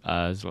Pudgy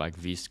has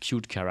like this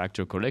cute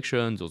character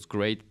collection, those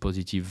great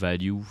positive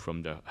value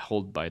from the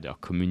held by their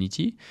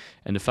community.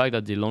 And the fact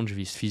that they launched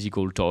these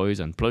physical toys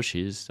and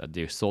plushes that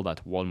they sold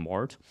at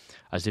Walmart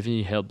has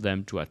definitely helped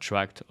them to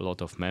attract a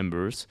lot of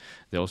members.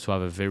 They also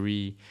have a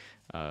very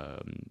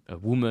a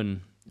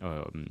woman,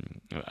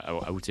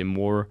 I would say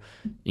more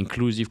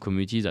inclusive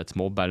community that's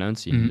more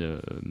balanced in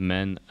the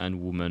men and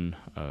women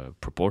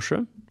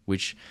proportion,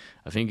 which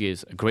I think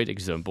is a great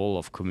example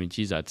of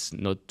communities that's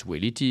not too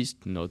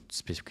elitist, not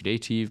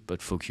speculative,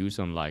 but focused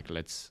on like,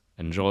 let's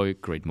enjoy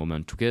great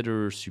moment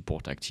together,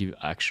 support active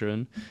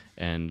action,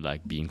 and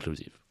like be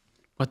inclusive.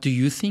 What do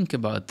you think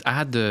about, I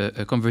had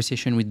a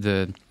conversation with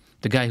the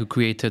guy who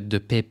created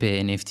the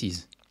Pepe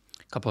NFTs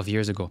a couple of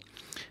years ago.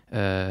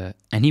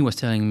 And he was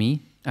telling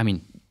me, I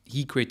mean,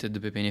 he created the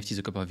Pepe NFTs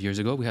a couple of years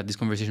ago. We had this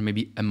conversation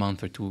maybe a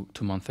month or two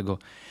months ago.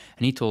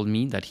 And he told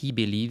me that he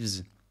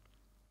believes,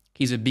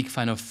 he's a big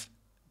fan of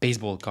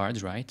baseball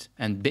cards, right?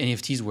 And the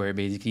NFTs were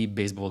basically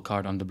baseball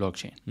card on the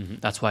blockchain.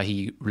 That's why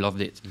he loved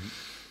it.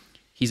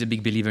 He's a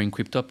big believer in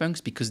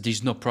CryptoPunks because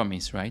there's no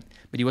promise, right?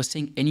 But he was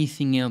saying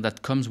anything else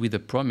that comes with a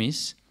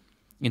promise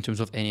in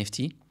terms of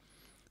NFT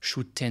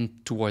should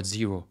tend towards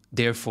zero.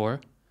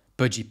 Therefore,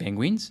 Pudgy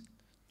penguins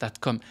that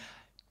come...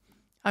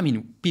 I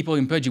mean, people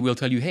in Pudgy will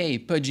tell you, hey,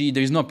 Pudgy,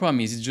 there is no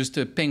promise, it's just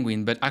a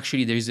penguin. But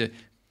actually, there is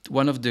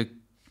one of the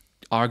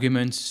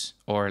arguments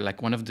or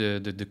like one of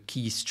the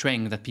key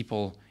strengths that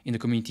people in the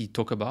community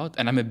talk about.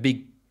 And I'm a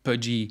big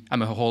Pudgy,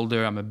 I'm a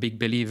holder, I'm a big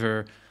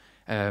believer.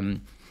 I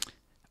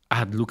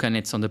had Luca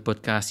Netz on the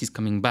podcast, he's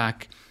coming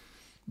back.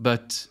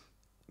 But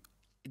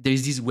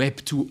there's this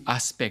Web2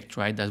 aspect,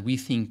 right, that we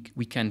think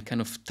we can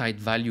kind of tie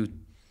value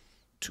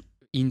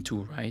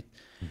into, right?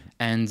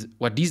 And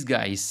what this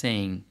guy is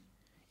saying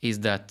is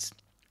that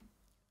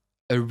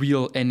a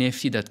real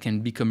NFT that can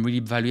become really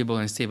valuable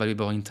and stay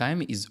valuable in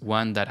time is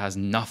one that has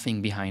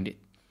nothing behind it,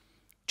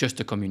 just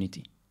a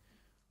community.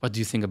 What do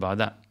you think about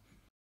that?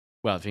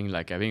 Well, I think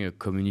like having a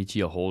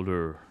community, a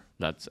holder,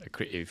 that's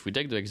if we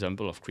take the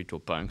example of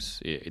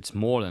CryptoPunks, it's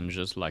more than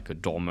just like a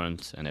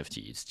dormant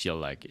NFT. It's still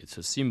like, it's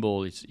a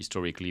symbol. It's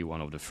historically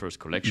one of the first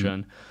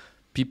collection.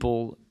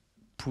 People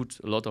put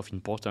a lot of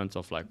importance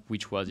of like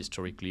which was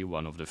historically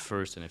one of the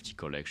first NFT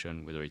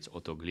collection, whether it's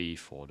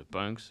Autoglyph or the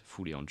Punks,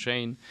 fully on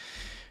chain.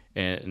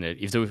 And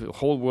if the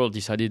whole world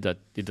decided that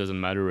it doesn't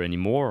matter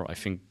anymore, I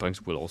think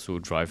Punks will also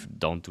drive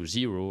down to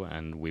zero,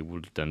 and we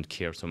wouldn't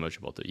care so much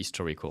about the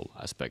historical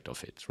aspect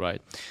of it,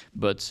 right?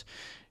 But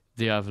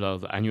they have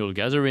the annual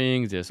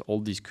gathering. There's all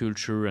this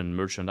culture and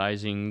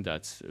merchandising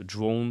that's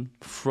drawn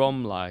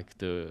from like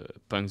the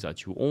Punks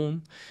that you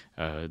own.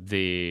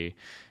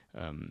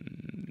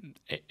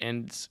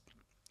 And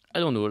I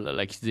don't know,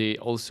 like they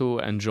also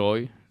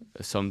enjoy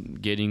some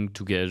getting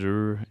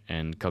together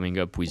and coming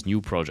up with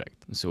new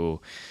projects.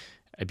 So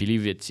I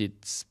believe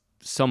it's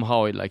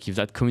somehow like if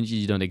that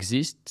community didn't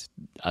exist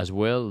as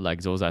well,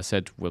 like those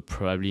assets will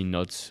probably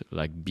not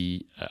like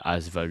be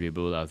as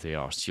valuable as they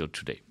are still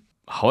today.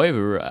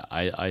 However,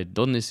 I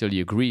don't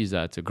necessarily agree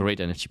that a great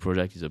NFT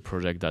project is a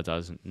project that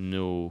has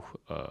no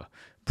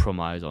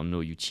promise or no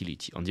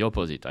utility. On the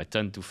opposite, I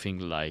tend to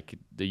think like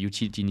the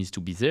utility needs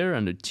to be there,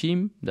 and the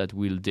team that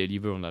will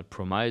deliver on that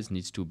promise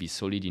needs to be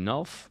solid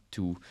enough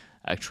to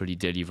actually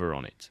deliver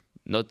on it.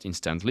 Not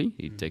instantly,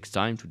 it takes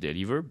time to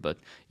deliver, but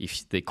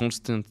if they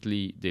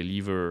constantly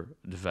deliver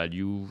the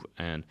value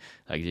and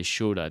like they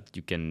show that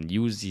you can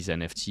use these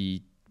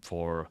NFT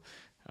for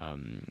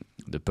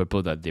the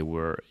purpose that they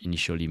were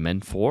initially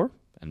meant for,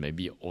 and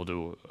maybe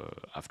although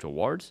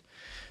afterwards,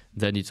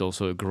 then it's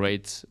also a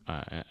great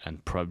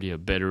and probably a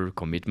better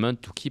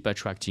commitment to keep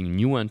attracting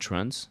new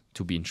entrants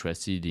to be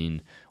interested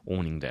in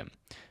owning them.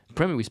 The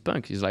problem with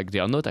Punk is like they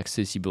are not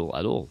accessible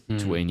at all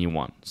to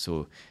anyone.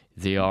 So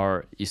they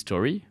are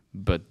history,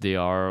 but they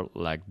are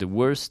like the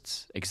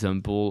worst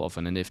example of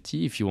an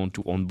NFT if you want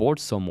to onboard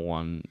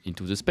someone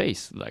into the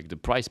space. Like the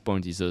price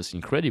point is just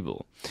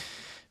incredible.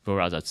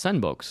 Whereas at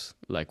Sanbox,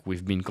 like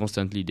we've been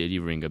constantly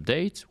delivering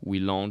updates. We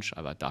launch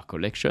Avatar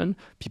Collection.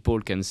 People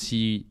can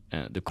see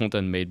the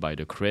content made by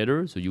the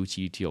creators, the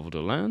utility of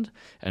the land,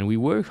 and we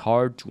work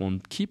hard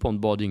to keep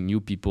onboarding new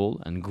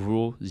people and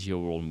grow the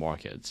overall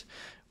market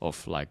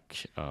of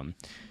like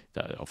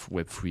of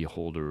Web3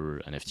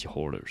 holder, NFT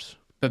holders.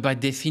 But by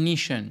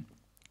definition,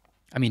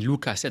 I mean,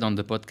 Luca said on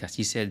the podcast,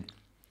 he said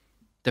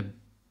the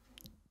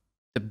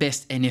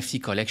best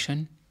NFT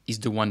collection is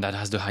the one that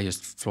has the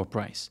highest floor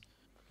price.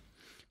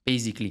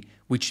 Basically,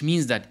 which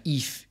means that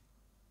if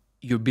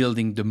you're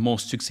building the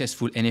most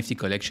successful NFT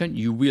collection,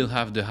 you will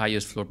have the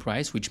highest floor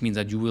price, which means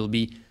that you will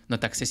be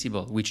not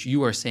accessible, which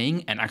you are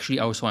saying, and actually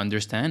I also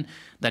understand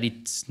that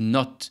it's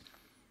not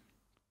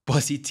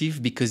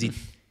positive because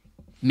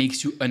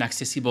makes you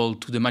inaccessible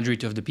to the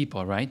majority of the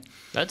people, right?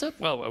 That's a,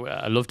 well,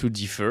 I love to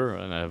differ,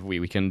 and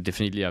we can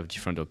definitely have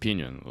different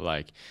opinion.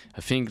 Like,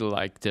 I think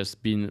like there's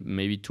been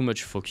maybe too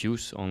much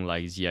focus on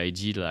like the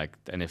idea like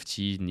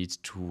NFT needs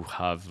to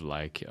have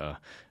like a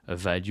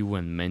value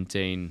and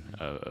maintain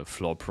a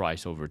floor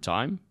price over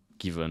time,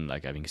 given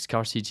like having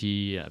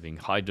scarcity, having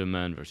high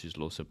demand versus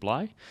low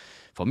supply.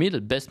 For me,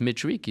 the best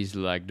metric is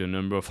like the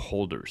number of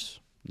holders,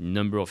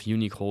 number of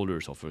unique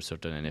holders of a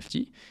certain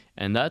NFT,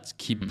 and that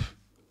keep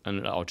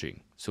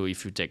enlarging. So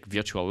if you take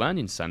virtual land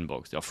in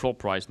Sanbox, their floor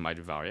price might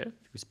vary.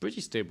 It's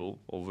pretty stable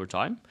over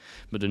time,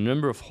 but the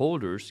number of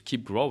holders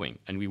keep growing.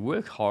 And we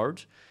work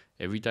hard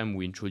every time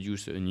we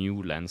introduce a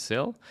new land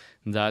sale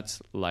that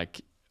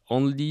like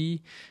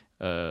only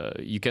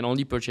you can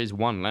only purchase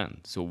one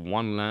land. So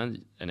one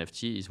land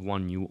NFT is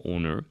one new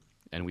owner,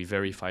 and we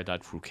verify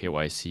that through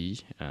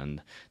KYC.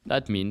 And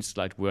that means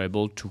that we're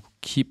able to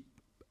keep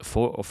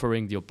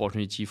offering the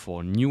opportunity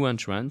for new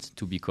entrants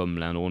to become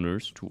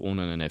landowners, to own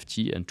an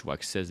NFT, and to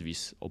access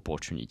this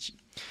opportunity.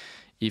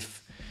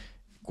 If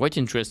quite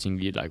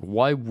interestingly, like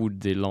why would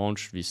they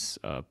launch this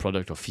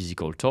product of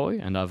physical toy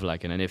and have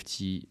like an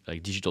NFT,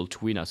 like digital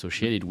twin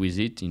associated with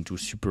it into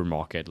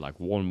supermarket like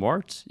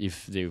Walmart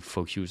if they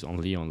focus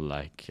only on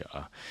like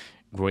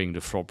growing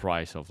the floor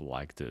price of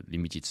like the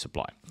limited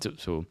supply?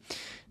 So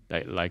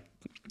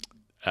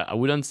I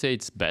wouldn't say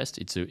it's best.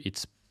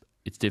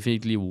 It's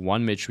definitely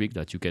one metric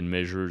that you can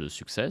measure the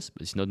success,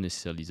 but it's not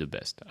necessarily the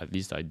best. At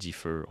least I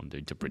differ on the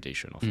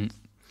interpretation of it.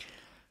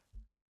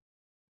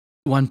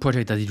 One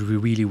project that did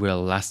really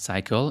well last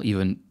cycle,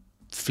 even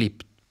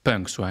flipped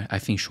punks, right? I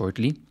think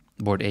shortly,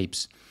 Bored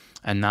Apes.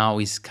 And now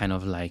is kind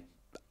of like,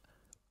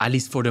 at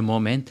least for the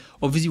moment,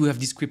 obviously we have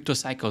these crypto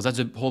cycles. That's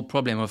the whole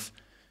problem of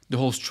the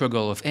whole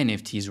struggle of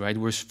NFTs, right?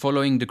 We're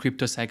following the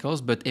crypto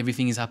cycles, but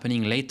everything is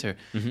happening later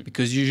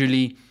because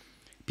usually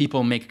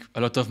people make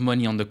a lot of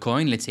money on the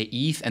coin, let's say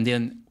ETH, and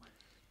then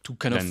to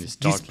kind of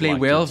display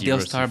wealth, they'll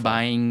start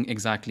buying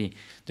exactly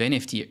the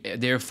NFT.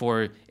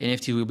 Therefore,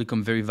 NFT will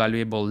become very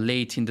valuable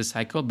late in the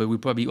cycle, but will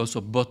probably also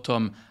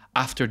bottom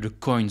after the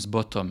coins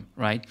bottom,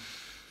 right?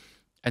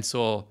 And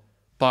so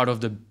part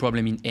of the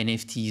problem in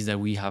NFTs that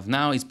we have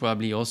now is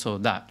probably also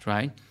that,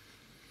 right?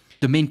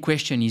 The main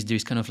question is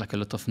there's kind of like a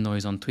lot of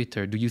noise on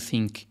Twitter. Do you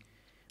think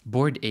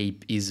Bored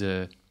Ape is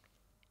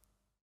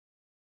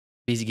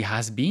basically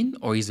has been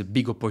or is a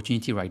big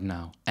opportunity right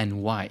now,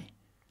 and why?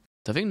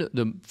 I think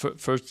the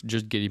first,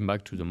 just getting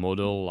back to the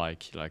model,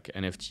 like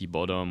NFT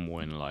bottom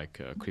when like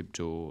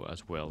crypto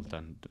as well,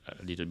 then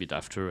a little bit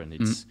after, and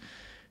it's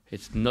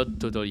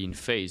not totally in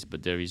phase,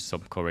 but there is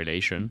some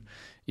correlation.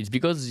 It's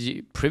because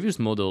the previous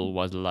model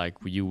was like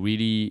you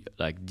really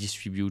like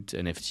distribute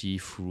NFT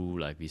through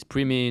like this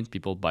pre-mint,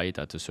 people buy it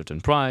at a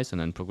certain price,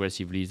 and then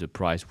progressively the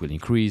price will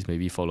increase,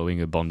 maybe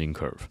following a bonding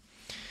curve.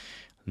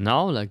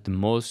 Now, like the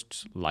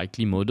most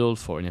likely model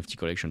for NFT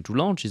collection to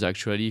launch is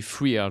actually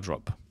free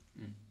airdrop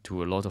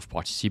to a lot of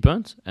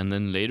participants, and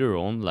then later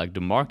on, like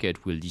the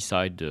market will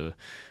decide the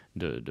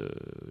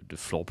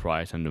floor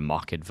price and the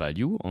market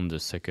value on the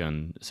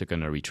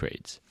secondary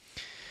trades.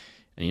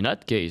 And in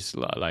that case,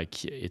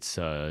 like it's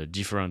a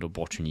different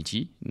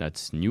opportunity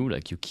that's new.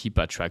 Like you keep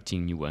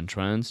attracting new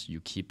entrants.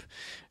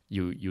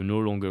 You're no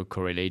longer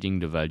correlating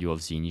the value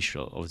of the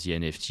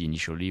NFT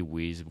initially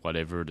with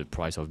whatever the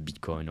price of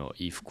Bitcoin or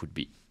ETH could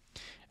be.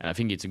 And I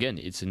think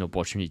it's an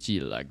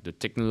opportunity. Like the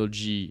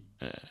technology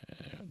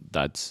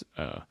that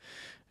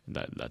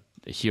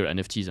here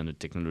NFTs and the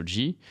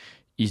technology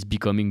is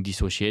becoming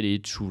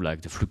dissociated through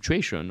like the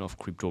fluctuation of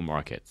crypto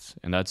markets,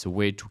 and that's a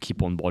way to keep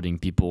onboarding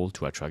people,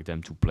 to attract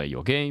them to play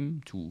your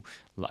game, to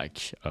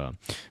like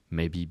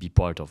maybe be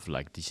part of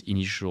like this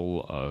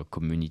initial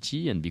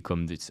community and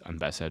become this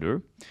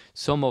ambassador.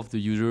 Some of the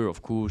users,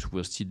 of course,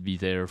 will still be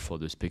there for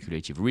the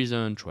speculative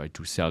reason, try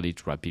to sell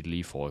it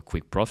rapidly for a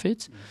quick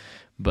profit,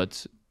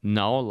 but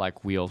now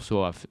like we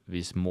also have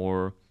this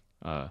more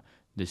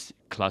this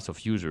class of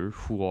users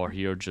who are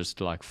here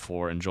just like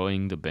for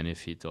enjoying the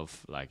benefit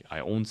of like I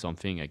own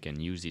something, I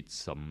can use it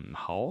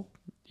somehow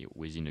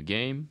within a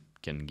game,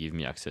 can give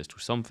me access to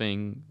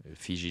something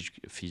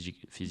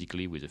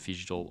physically with a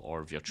digital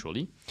or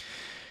virtually,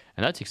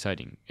 and that's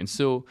exciting. And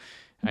so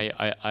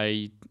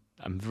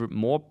I'm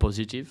more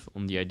positive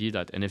on the idea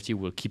that NFT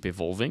will keep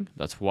evolving.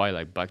 That's why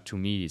like back to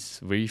me it's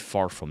very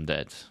far from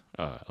dead.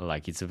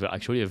 Like it's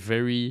actually a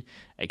very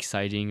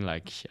exciting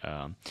like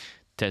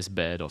test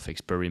bed of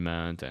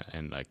experiment,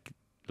 and like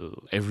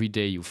every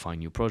day you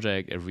find new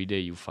project, every day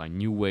you find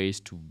new ways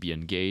to be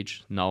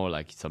engaged. Now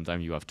like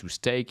sometimes you have to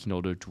stake in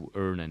order to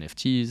earn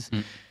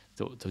NFTs.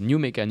 So the new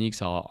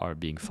mechanics are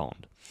being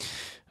found.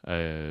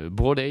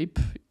 Bored Ape,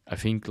 I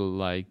think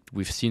like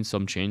we've seen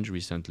some change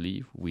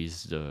recently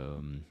with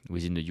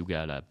within the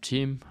Yuga Lab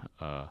team.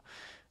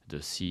 The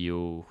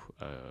CEO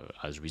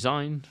has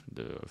resigned.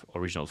 The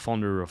original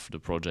founder of the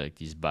project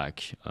is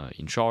back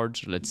in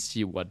charge. Let's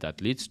see what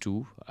that leads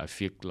to. I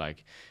feel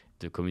like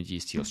the community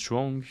is still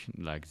strong.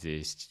 Like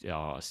they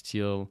are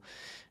still,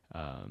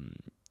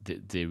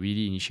 they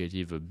really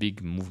initiated a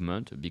big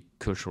movement, a big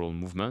cultural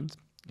movement.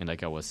 And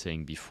like I was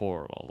saying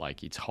before, well,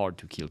 like it's hard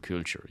to kill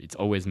culture. It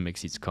always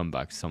makes its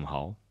comeback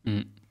somehow.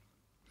 One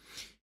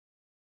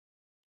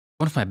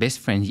of my best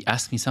friends, he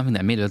asked me something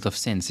that made a lot of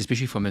sense,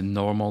 especially from a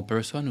normal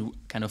person who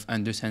kind of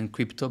understands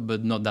crypto,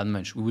 but not that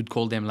much. We would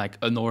call them like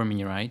a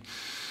normie, right?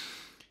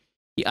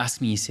 He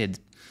asked me, he said,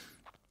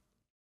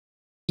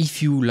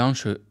 if you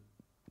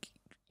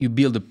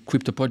build a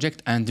crypto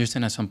project, I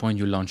understand at some point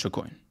you launch a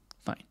coin,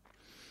 fine,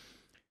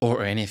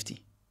 or an NFT.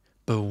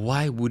 But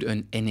why would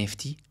an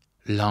NFT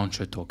launch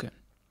a token?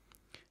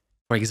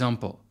 For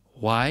example,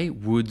 why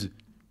would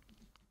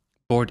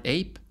Bored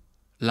Ape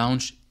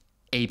launch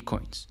Ape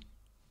coins?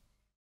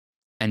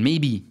 And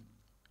maybe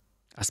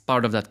as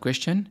part of that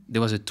question,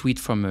 there was a tweet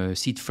from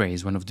Seed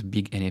Phrase, one of the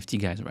big NFT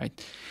guys,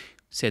 right?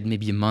 Said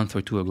maybe a month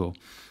or two ago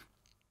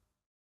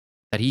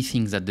that he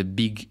thinks that the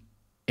big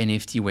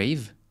NFT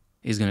wave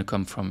is going to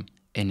come from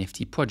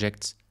NFT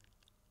projects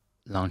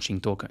launching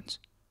tokens.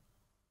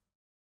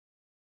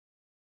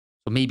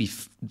 So maybe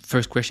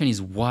first question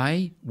is,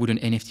 why would an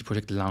NFT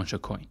project launch a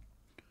coin?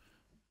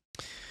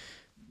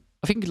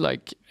 I think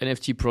like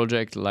NFT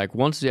project, like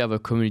once they have a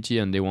community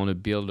and they want to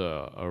build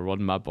a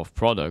roadmap of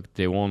product,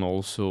 they want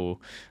also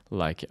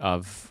like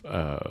have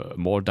a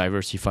more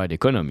diversified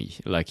economy.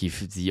 Like if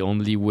the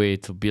only way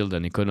to build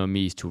an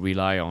economy is to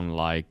rely on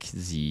like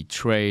the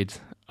trade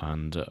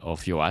and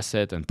of your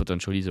asset and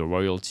potentially the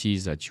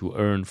royalties that you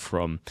earn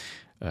from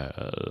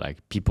like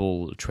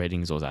people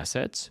trading those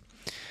assets,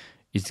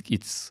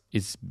 it's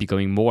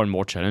becoming more and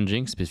more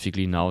challenging,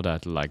 specifically now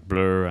that like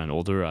Blur and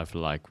other have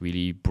like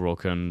really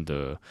broken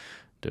the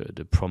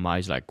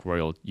promise, like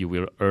you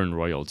will earn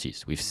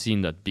royalties. We've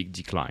seen that big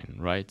decline,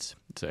 right?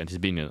 So, and it's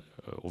been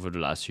over the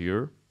last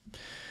year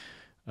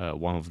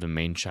one of the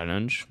main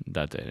challenge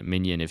that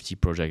many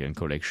NFT project and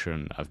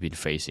collection have been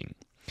facing.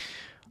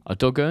 A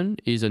token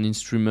is an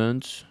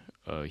instrument.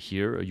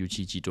 Here, a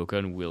utility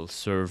token will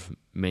serve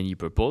many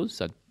purposes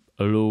that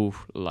allow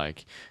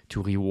like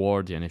to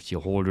reward the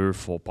NFT holder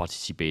for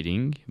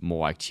participating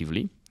more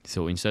actively.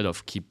 So instead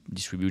of keep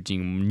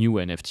distributing new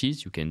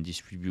NFTs, you can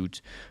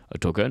distribute a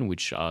token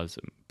which has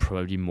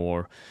probably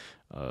more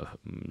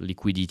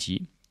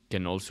liquidity,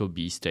 can also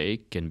be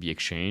staked, can be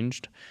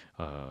exchanged,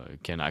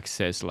 can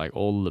access like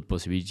all the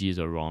possibilities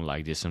around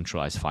like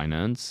decentralized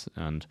finance,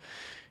 and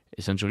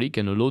essentially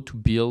can allow to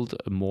build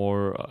a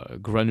more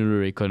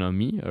granular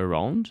economy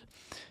around.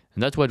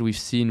 And that's what we've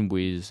seen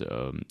with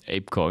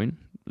ApeCoin.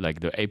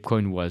 Like the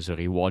ApeCoin was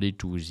rewarded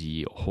to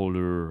the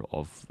holder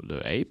of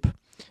the ape,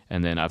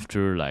 and then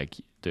after like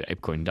the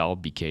ApeCoin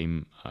DAO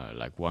became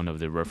like one of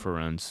the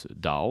reference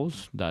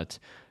DAOs that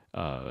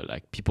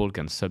like people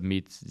can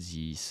submit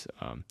this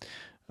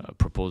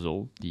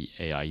proposal, the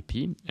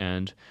AIP,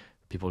 and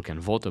people can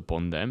vote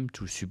upon them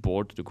to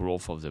support the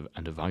growth of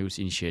the various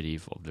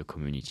initiatives of the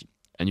community.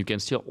 And you can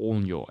still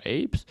own your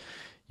apes.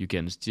 You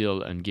can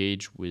still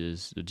engage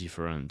with the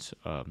different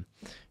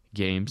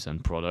games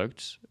and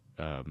products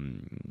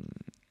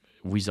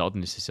without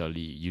necessarily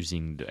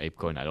using the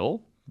ApeCoin at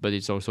all. But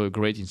it's also a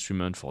great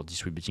instrument for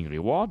distributing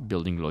reward,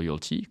 building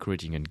loyalty,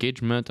 creating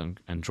engagement,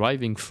 and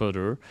driving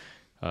further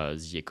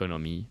the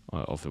economy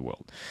of the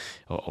world,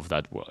 of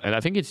that world. And I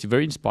think it's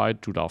very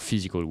inspired to our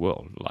physical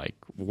world. Like,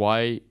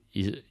 why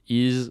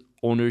is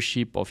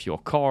ownership of your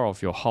car,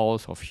 of your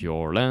house, of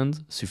your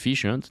land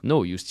sufficient?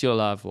 No, you still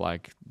have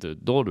like the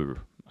dollar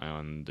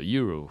and the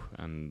euro,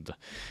 and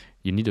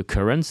you need a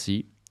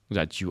currency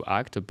that you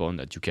act upon,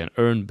 that you can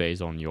earn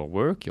based on your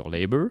work, your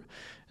labor,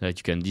 that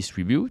you can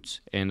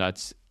distribute, and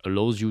that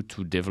allows you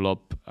to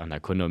develop an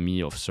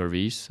economy of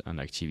service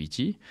and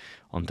activity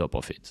on top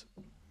of it.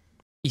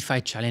 If I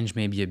challenge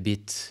maybe a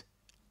bit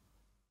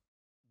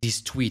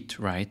this tweet,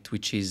 right,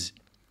 which is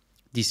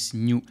this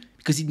new,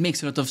 because it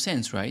makes a lot of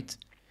sense, right?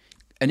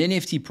 An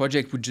NFT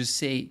project would just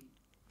say,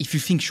 if you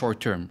think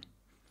short term,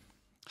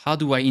 how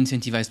do I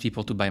incentivize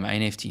people to buy my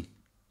NFT?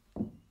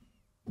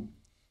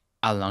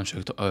 I'll launch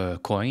a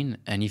coin,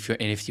 and if you're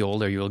an NFT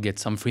holder, you'll get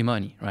some free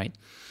money, right?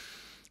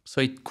 So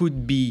it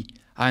could be,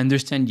 I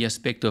understand the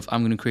aspect of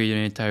I'm going to create an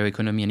entire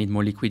economy, I need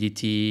more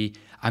liquidity,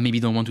 I maybe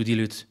don't want to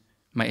dilute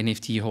my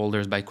NFT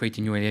holders by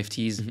creating new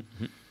NFTs.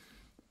 Mm-hmm.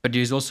 But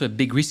there's also a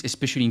big risk,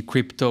 especially in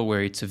crypto,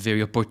 where it's a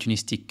very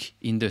opportunistic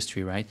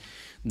industry, right?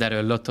 That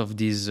a lot of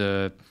these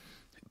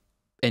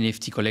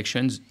NFT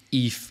collections,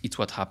 if it's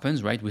what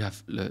happens, right? We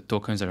have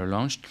tokens that are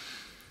launched.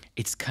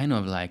 It's kind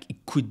of like,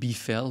 it could be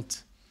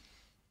felt,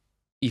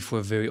 if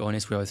we're very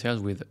honest with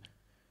ourselves, with,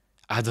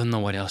 I don't know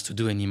what else to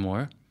do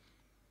anymore.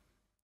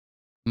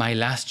 My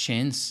last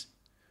chance,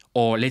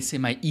 or let's say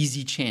my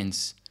easy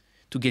chance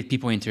to get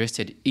people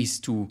interested is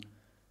to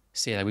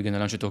say that we're going to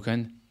launch a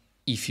token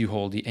if you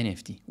hold the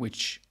NFT,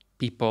 which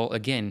people,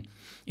 again,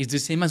 it's the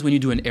same as when you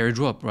do an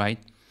airdrop, right?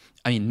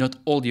 I mean, not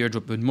all the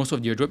airdrop, but most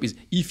of the airdrop is,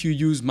 if you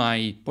use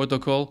my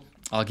protocol,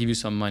 I'll give you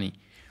some money.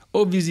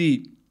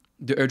 Obviously,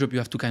 the airdrop, you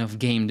have to kind of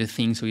game the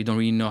thing, so you don't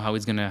really know how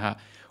it's going to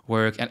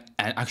work. And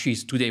actually,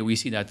 today we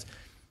see that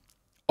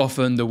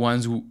often the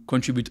ones who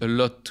contribute a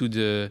lot to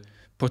the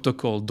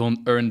protocol don't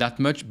earn that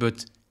much,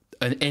 but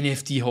an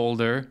NFT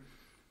holder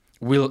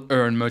will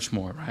earn much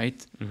more,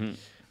 right?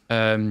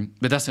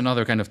 But that's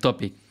another kind of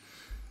topic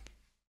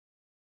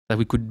that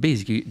we could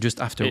basically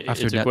just after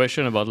It's that. a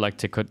question about like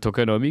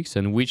tokenomics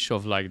and which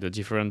of like the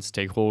different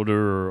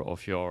stakeholder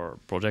of your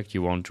project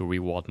you want to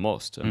reward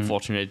most.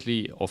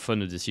 Unfortunately, often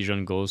the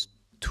decision goes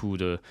to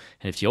the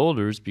NFT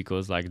holders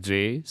because like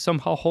they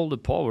somehow hold the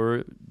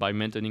power by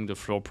maintaining the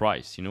floor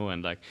price, you know,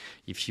 and like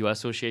if you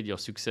associate your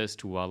success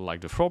to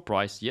like the floor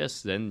price,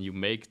 yes, then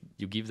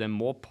you give them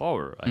more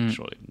power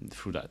actually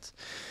through that.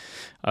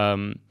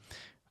 I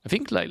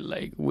think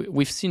like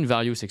we've seen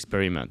various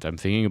experiments. I'm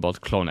thinking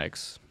about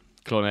CloneX.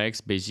 CloneX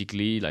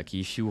basically, like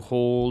if you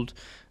hold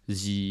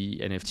the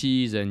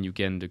NFTs and you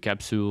get the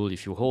capsule,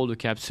 if you hold the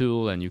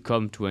capsule and you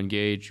come to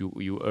engage,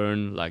 you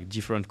earn like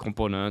different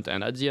components,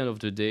 and at the end of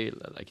the day,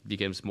 like it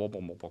becomes more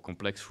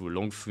complex through a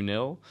long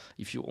funnel.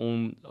 If you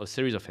own a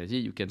series of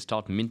NFTs, you can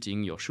start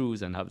minting your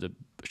shoes and have the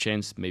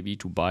chance maybe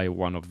to buy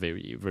one of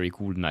very, very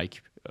cool Nike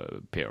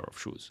pair of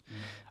shoes.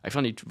 I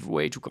found it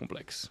way too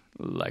complex.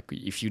 Like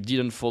if you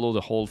didn't follow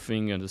the whole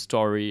thing and the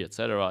story,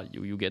 etc.,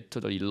 you get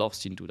totally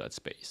lost into that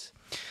space.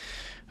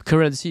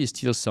 Currency is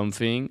still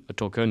something, a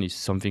token is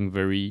something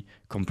very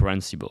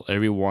comprehensible.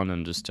 Everyone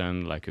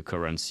understands like a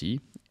currency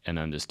and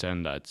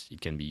understand that it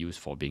can be used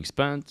for being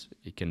spent,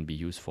 it can be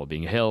used for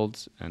being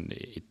held, and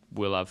it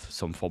will have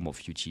some form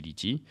of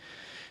utility.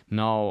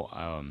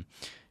 Now,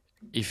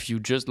 if you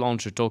just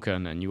launch a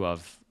token and you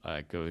have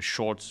like a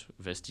short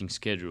vesting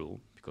schedule,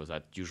 because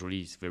that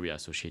usually is very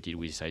associated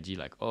with this idea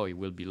like, oh, it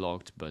will be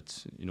locked,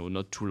 but you know,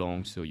 not too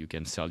long, so you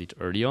can sell it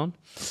early on.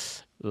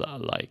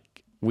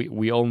 Like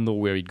we all know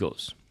where it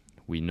goes.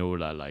 We know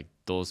that like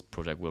those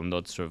projects will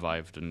not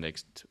survive the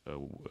next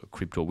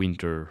crypto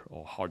winter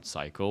or hard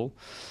cycle,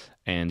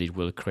 and it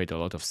will create a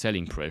lot of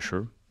selling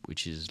pressure,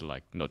 which is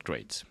like not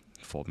great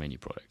for many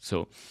projects.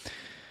 So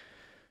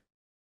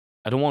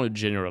I don't want to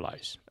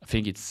generalize. I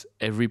think it's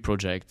every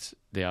project,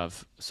 they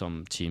have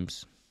some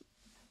teams.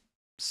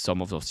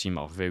 Some of those teams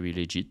are very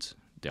legit.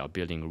 They are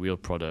building real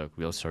product,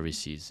 real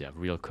services. They have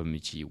real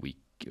community.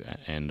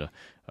 And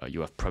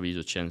you have probably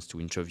the chance to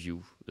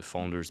interview the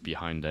founders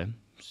behind them.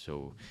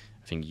 So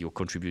I think you're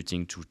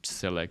contributing to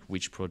select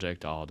which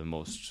projects are the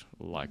most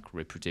like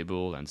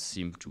reputable and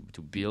seem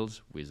to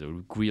build with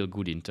a real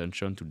good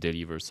intention to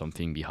deliver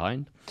something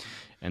behind.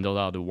 And those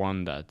are the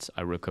ones that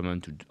I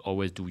recommend to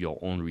always do your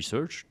own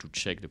research to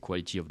check the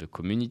quality of the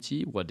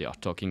community, what they are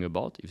talking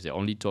about. If they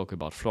only talk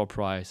about floor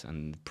price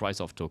and price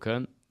of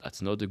token,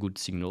 that's not a good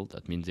signal.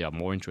 That means they are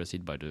more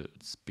interested by the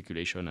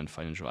speculation and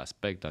financial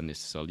aspect than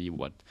necessarily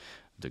what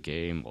the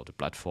game or the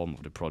platform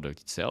or the product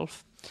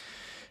itself.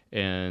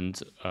 And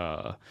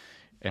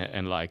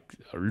like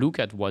look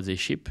at what they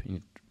ship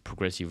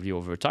progressively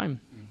over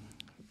time,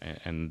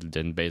 and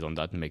then based on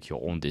that make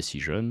your own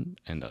decision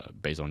and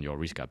based on your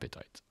risk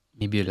appetite.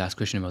 Maybe a last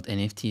question about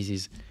NFTs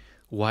is,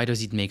 why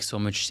does it make so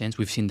much sense?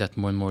 We've seen that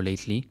more and more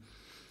lately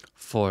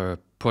for a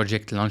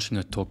project launching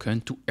a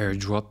token to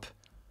airdrop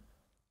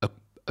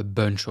a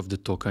bunch of the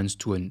tokens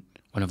to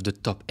one of the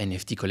top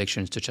NFT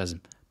collections, such as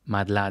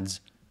Mad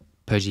Lads,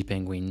 Pudgy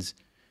Penguins.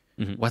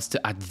 Mm-hmm. What's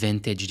the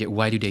advantage there?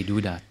 Why do they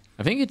do that?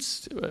 I think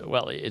it's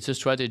a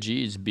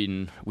strategy.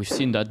 We've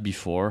seen that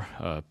before.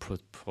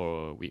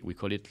 We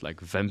call it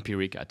like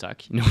vampiric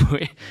attack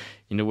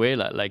in a way.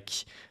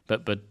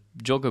 But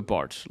joke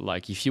apart,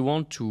 like if you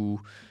want to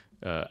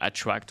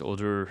attract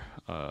other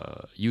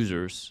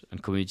users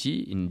and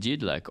community,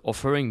 indeed, like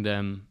offering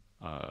them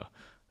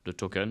the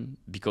token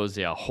because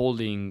they are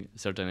holding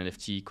certain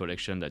NFT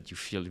collection that you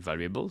feel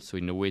valuable. So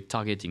in a way,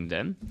 targeting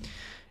them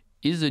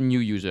is a new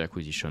user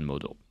acquisition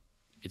model.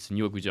 It's a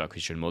new user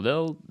acquisition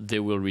model. They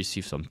will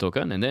receive some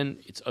token, and then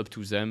it's up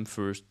to them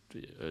first,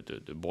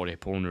 the board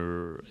ape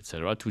owner,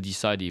 etc., to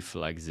decide if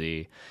like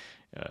they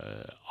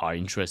are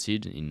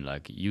interested in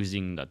like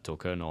using that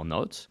token or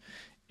not,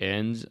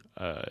 and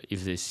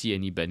if they see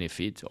any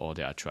benefit or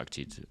they're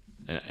attracted.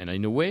 And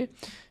in a way,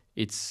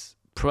 it's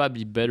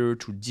probably better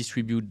to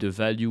distribute the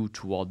value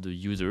toward the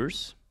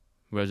users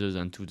rather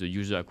than to the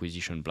user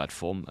acquisition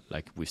platform,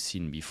 like we've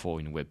seen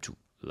before in Web 2.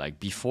 Like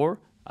before,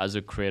 as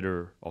a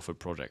creator of a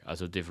project,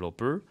 as a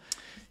developer,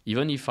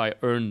 even if I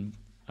earn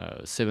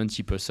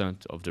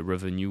 70% of the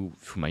revenue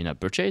through my in-app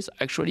purchase,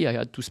 actually I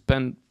had to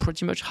spend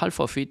pretty much half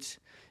of it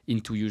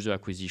into user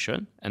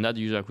acquisition, and that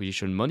user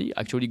acquisition money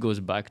actually goes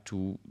back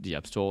to the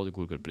App Store, the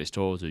Google Play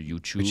Store, the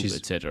YouTube,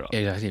 etc.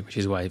 Exactly, which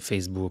is why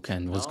Facebook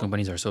and those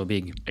companies are so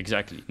big.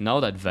 Exactly. Now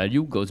that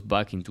value goes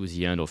back into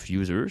the hand of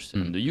users,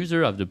 and the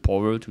user have the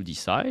power to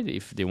decide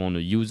if they want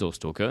to use those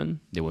tokens,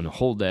 they want to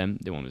hold them,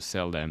 they want to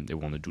sell them, they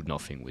want to do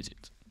nothing with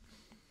it.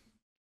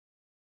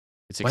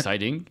 It's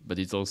exciting, but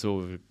it's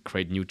also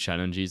create new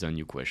challenges and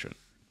new questions.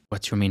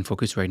 What's your main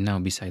focus right now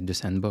beside the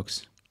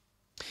Sandbox?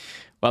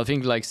 Well, I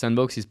think like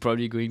Sanbox is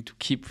probably going to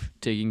keep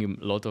taking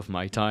a lot of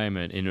my time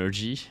and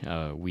energy.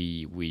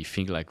 We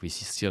think like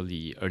this is still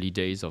the early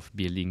days of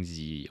building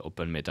the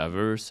open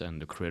metaverse and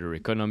the creator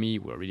economy.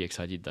 We're really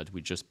excited that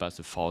we just passed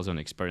 1,000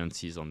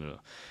 experiences on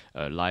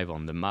the live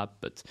on the map,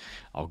 but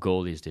our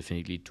goal is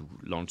definitely to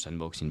launch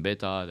Sandbox in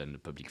beta, then the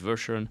public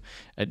version,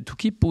 and to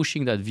keep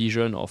pushing that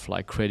vision of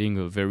like creating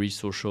a very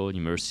social,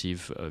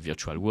 immersive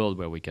virtual world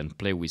where we can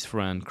play with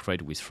friends,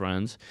 create with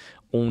friends,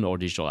 own our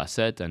digital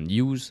asset, and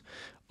use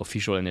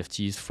official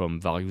NFTs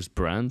from various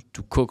brands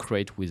to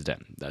co-create with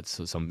them.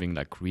 That's something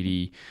like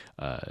really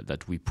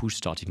that we push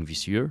starting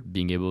this year.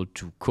 Being able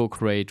to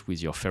co-create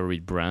with your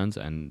favorite brands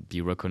and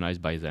be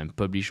recognized by them,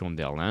 publish on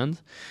their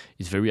land,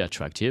 is very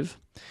attractive.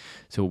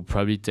 So it'll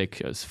probably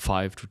take us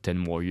 5 to 10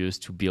 more years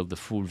to build the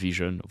full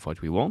vision of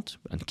what we want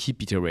and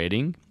keep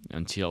iterating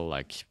until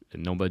like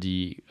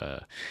nobody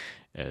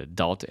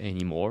doubt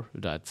anymore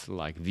that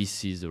like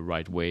this is the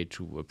right way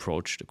to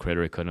approach the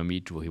creator economy,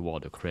 to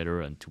reward the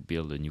creator and to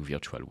build a new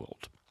virtual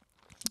world.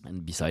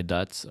 And beside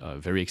that,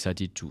 very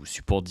excited to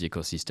support the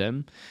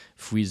ecosystem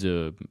with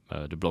the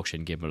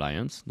Blockchain Game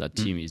Alliance. That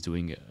team is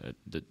doing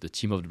the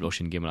team of the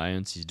Blockchain Game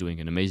Alliance is doing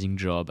an amazing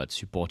job at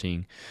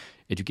supporting,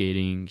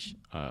 educating,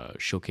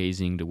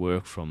 showcasing the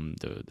work from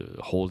the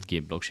whole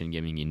blockchain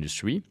gaming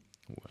industry.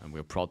 And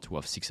we're proud to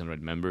have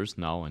 600 members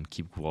now and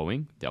keep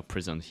growing. They are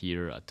present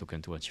here at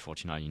Token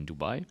 2049 in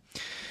Dubai.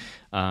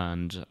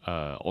 And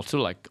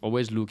also like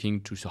always looking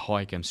to how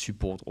I can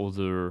support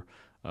other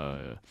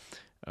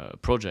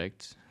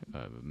projects,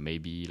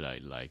 maybe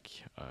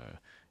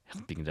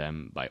helping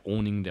them by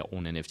owning their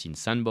own NFT in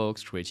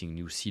Sandbox, creating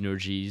new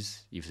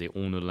synergies. If they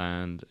own a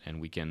land and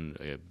we can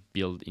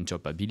build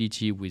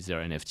interoperability with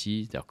their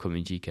NFT, their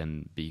community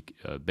can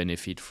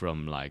benefit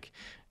from like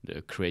the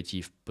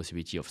creative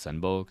possibility of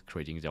Sandbox,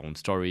 creating their own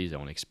stories, their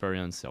own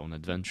experience, their own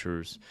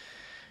adventures.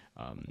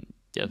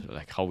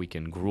 Like how we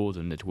can grow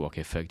the network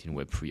effect in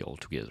Web3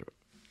 altogether.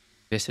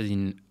 Invested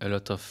in a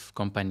lot of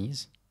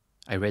companies.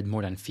 I read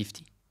more than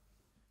 50.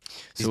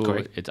 So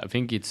I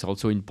think it's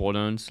also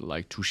important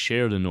like to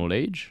share the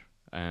knowledge,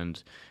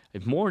 and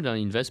if more than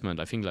investment,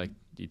 I think like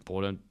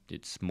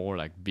it's more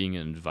like being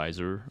an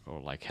advisor or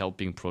like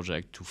helping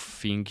project to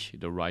think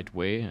the right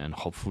way and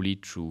hopefully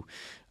to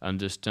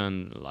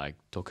understand like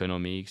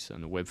tokenomics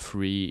and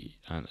Web3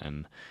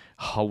 and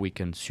how we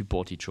can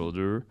support each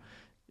other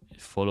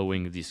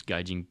following this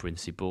guiding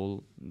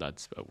principle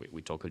that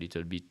we talked a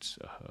little bit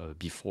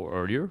before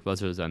earlier,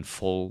 rather than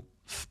fall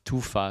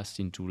too fast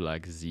into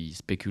like the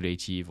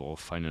speculative or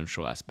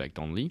financial aspect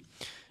only.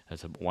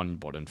 That's one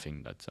important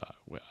thing that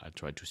I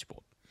try to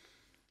support.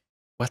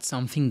 What's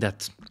something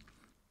that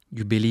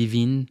you believe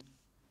in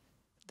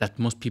that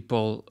most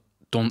people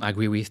don't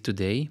agree with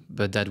today,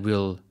 but that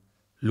will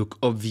look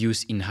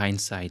obvious in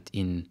hindsight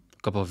in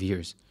a couple of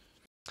years?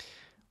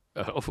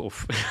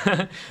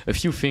 A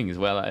few things.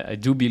 Well, I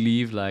do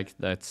believe like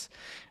that.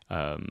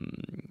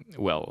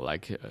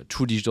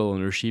 True digital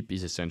ownership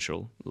is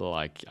essential.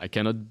 Like I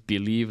cannot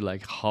believe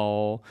like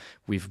how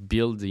we've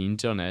built the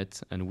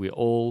internet and we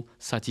all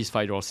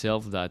satisfied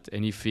ourselves that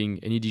any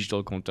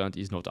digital content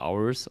is not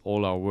ours.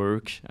 All our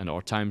work and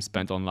our time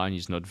spent online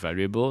is not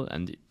valuable.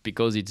 And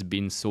because it's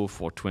been so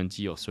for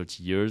 20 or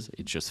 30 years,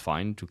 it's just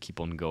fine to keep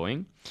on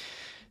going.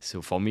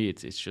 So for me,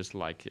 it's just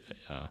like,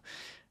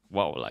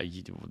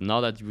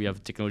 now that we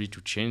have technology to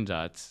change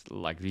that,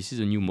 like this is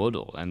a new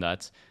model, and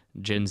that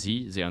Gen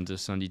Z, they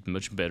understand it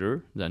much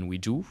better than we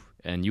do.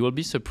 And you will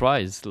be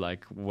surprised,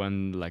 like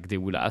when like they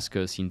will ask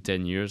us in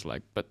 10 years,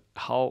 like, but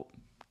how,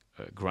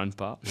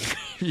 grandpa,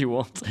 if you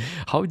want,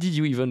 how did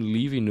you even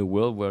live in a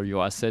world where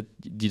your asset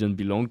didn't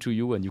belong to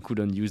you and you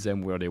couldn't use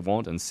them where they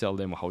want and sell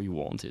them how you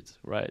want it,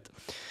 right?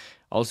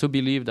 I also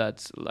believe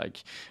that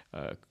like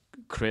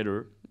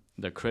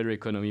the creator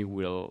economy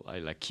will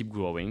keep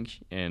growing,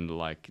 and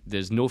like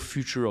there's no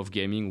future of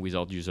gaming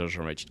without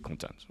user-generated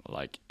content.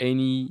 Like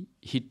any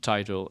hit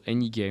title,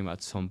 any game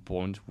at some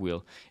point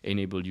will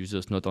enable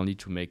users not only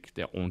to make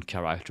their own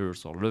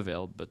characters or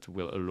level, but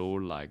will allow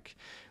like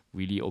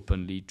really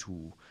openly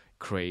to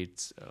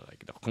create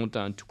their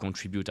content, to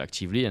contribute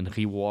actively and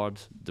reward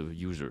the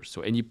users.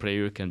 So any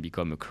player can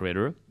become a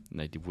creator,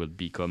 and it will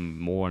become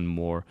more and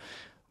more,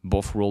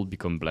 both roles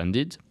become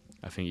blended.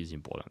 I think is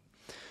important.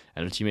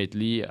 And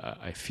ultimately,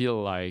 I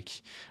feel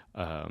like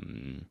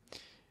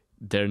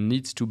there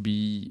needs to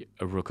be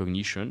a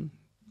recognition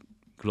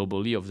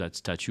globally of that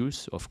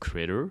status of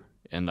creator.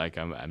 And like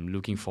I'm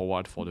looking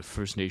forward for the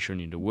first nation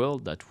in the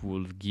world that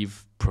will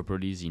give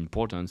properly the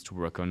importance to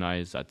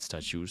recognize that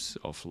status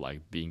of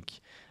like being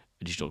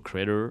a digital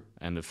creator,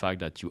 and the fact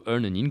that you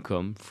earn an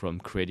income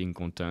from creating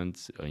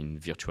content in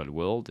virtual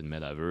world and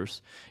metaverse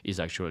is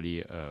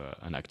actually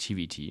an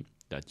activity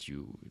that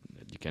you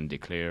can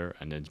declare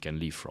and then you can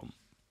live from.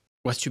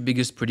 What's your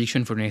biggest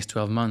prediction for the next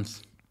 12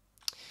 months?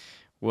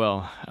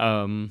 Well,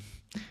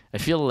 I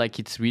feel like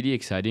it's really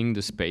exciting,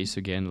 the space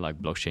again,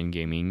 like blockchain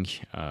gaming.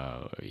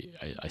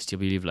 I still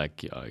believe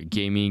like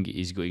gaming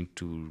is going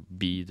to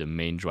be the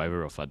main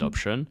driver of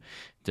adoption.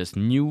 There's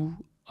new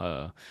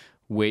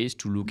ways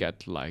to look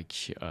at like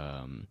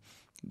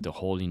the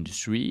whole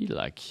industry.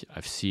 Like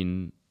I've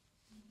seen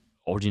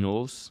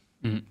ordinals,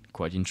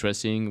 quite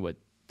interesting. What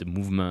the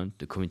movement,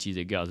 the community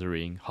they're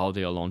gathering, how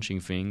they are launching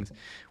things.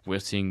 We're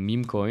seeing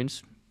meme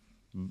coins.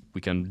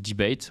 We can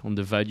debate on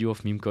the value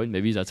of meme coin.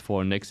 Maybe that's for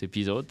our next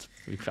episode.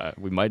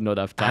 We might not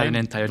have time. I have an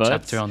entire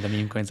chapter on the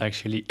meme coins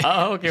actually.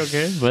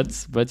 Okay.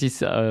 But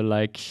it's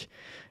like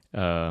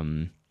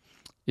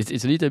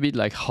it's a little bit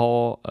like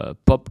how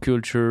pop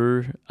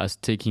culture has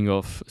taken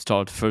off.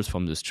 Start first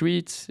from the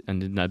streets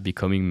and then not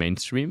becoming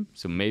mainstream.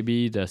 So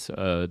maybe that's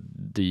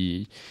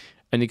the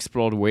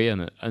unexplored way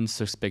and an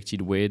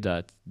unsuspected way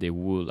that they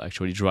will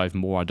actually drive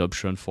more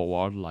adoption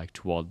forward, like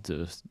toward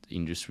the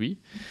industry.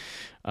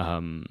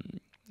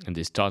 And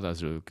they start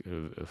as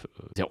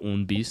their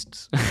own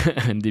beasts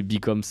and they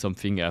become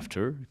something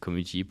after,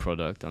 community,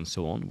 product, and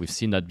so on. We've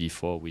seen that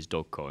before with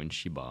Dogecoin,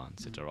 Shiba,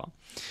 etc.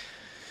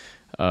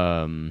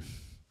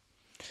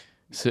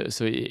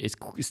 So it's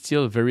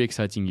still a very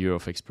exciting year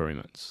of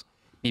experiments.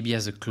 Maybe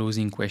as a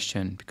closing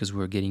question, because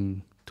we're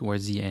getting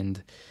towards the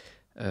end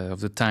of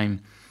the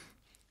time,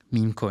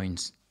 meme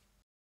coins.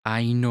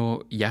 I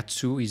know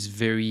Yatsu is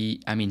very,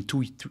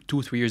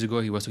 2-3 years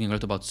ago, he was talking a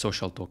lot about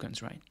social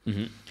tokens, right?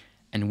 Mm-hmm.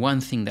 And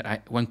one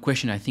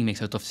question I think makes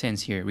a lot of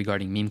sense here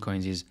regarding meme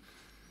coins is,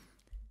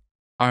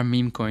 are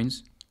meme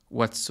coins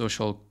what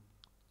social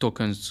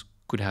tokens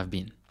could have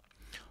been?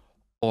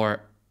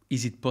 Or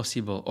is it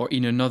possible, or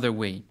in another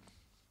way,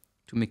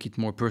 to make it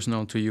more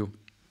personal to you,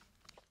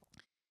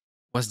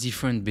 what's the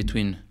difference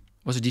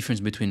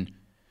between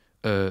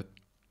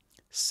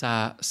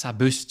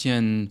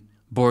Sebastien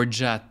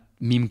Borget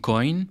meme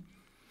coin,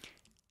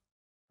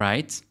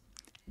 right,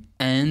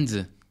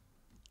 and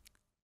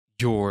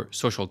your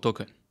social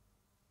token?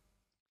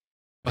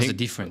 What's the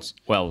difference?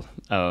 Well,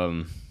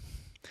 I'm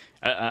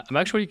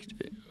actually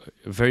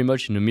very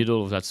much in the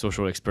middle of that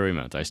social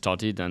experiment. I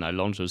started and I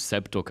launched a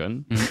SEB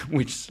token,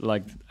 which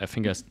I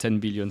think has 10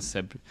 billion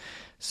SEB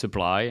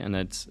supply, and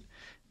it's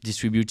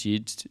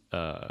distributed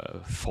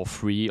for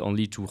free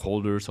only to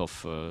holders of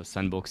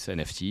Sanbox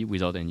NFT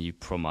without any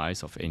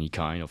promise of any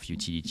kind of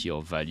utility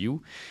or value.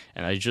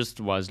 And I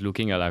just was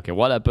looking at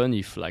what happened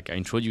if I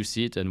introduce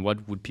it and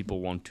what would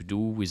people want to do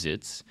with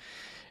it.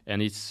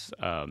 And it's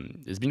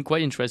been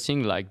quite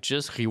interesting,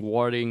 just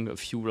rewarding a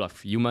few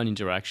human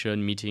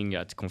interaction, meeting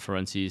at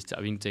conferences,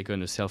 having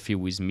taken a selfie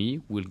with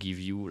me will give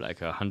you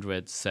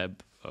 100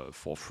 SEB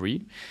for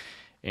free.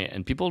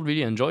 And people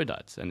really enjoy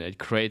that, and it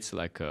creates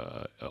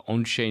a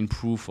on-chain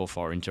proof of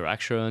our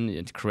interaction.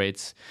 It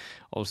creates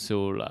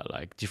also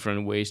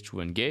different ways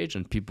to engage,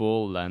 and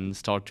people then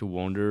start to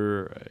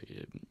wonder,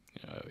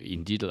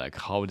 indeed,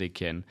 how they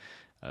can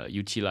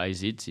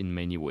utilize it in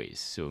many ways.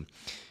 So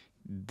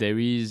there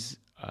is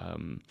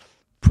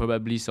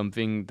probably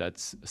something that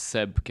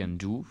SEB can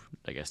do.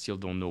 I still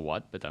don't know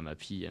what, but I'm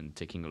happy and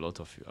taking a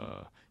lot of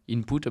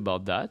input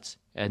about that.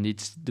 And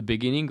it's the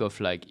beginning of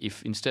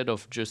if instead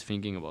of just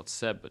thinking about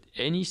SEB, but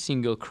any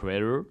single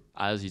creator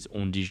has its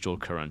own digital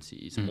currency,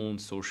 its own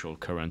social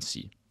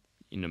currency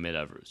in the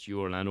metaverse.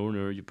 You're a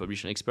landowner, you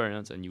publish an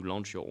experience, and you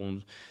launch your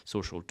own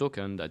social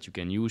token that you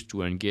can use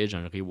to engage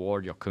and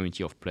reward your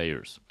community of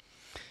players.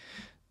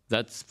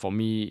 That's, for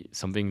me,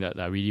 something that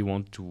I really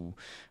want to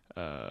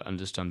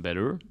understand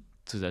better,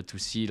 so that to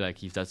see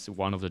if that's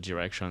one of the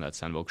direction that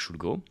Sandbox should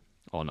go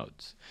or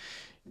not.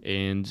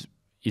 And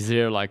is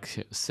there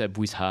SEB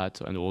with hat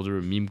and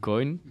other meme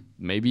coin?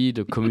 Maybe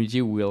the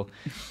community will,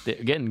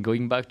 again,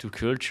 going back to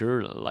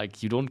culture,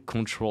 you don't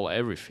control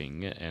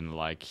everything. And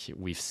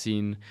we've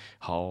seen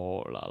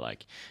how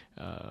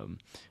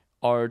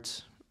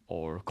art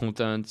or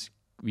content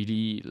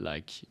really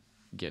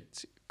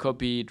get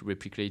copied,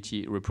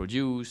 replicated,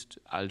 reproduced,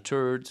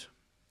 altered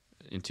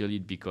until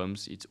it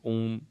becomes its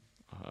own,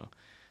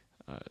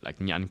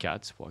 Nyan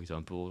Cat, for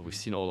example. We've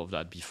seen all of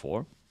that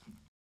before.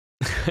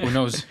 Who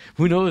knows?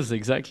 Who knows,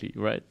 exactly,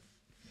 right?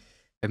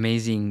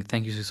 Amazing.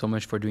 Thank you so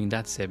much for doing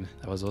that, Seb.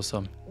 That was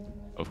awesome.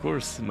 Of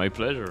course, my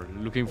pleasure.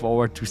 Looking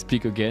forward to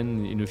speak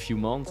again in a few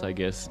months, I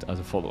guess, as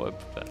a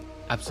follow-up.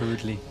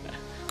 Absolutely.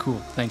 Cool.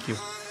 Thank you.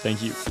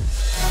 Thank you.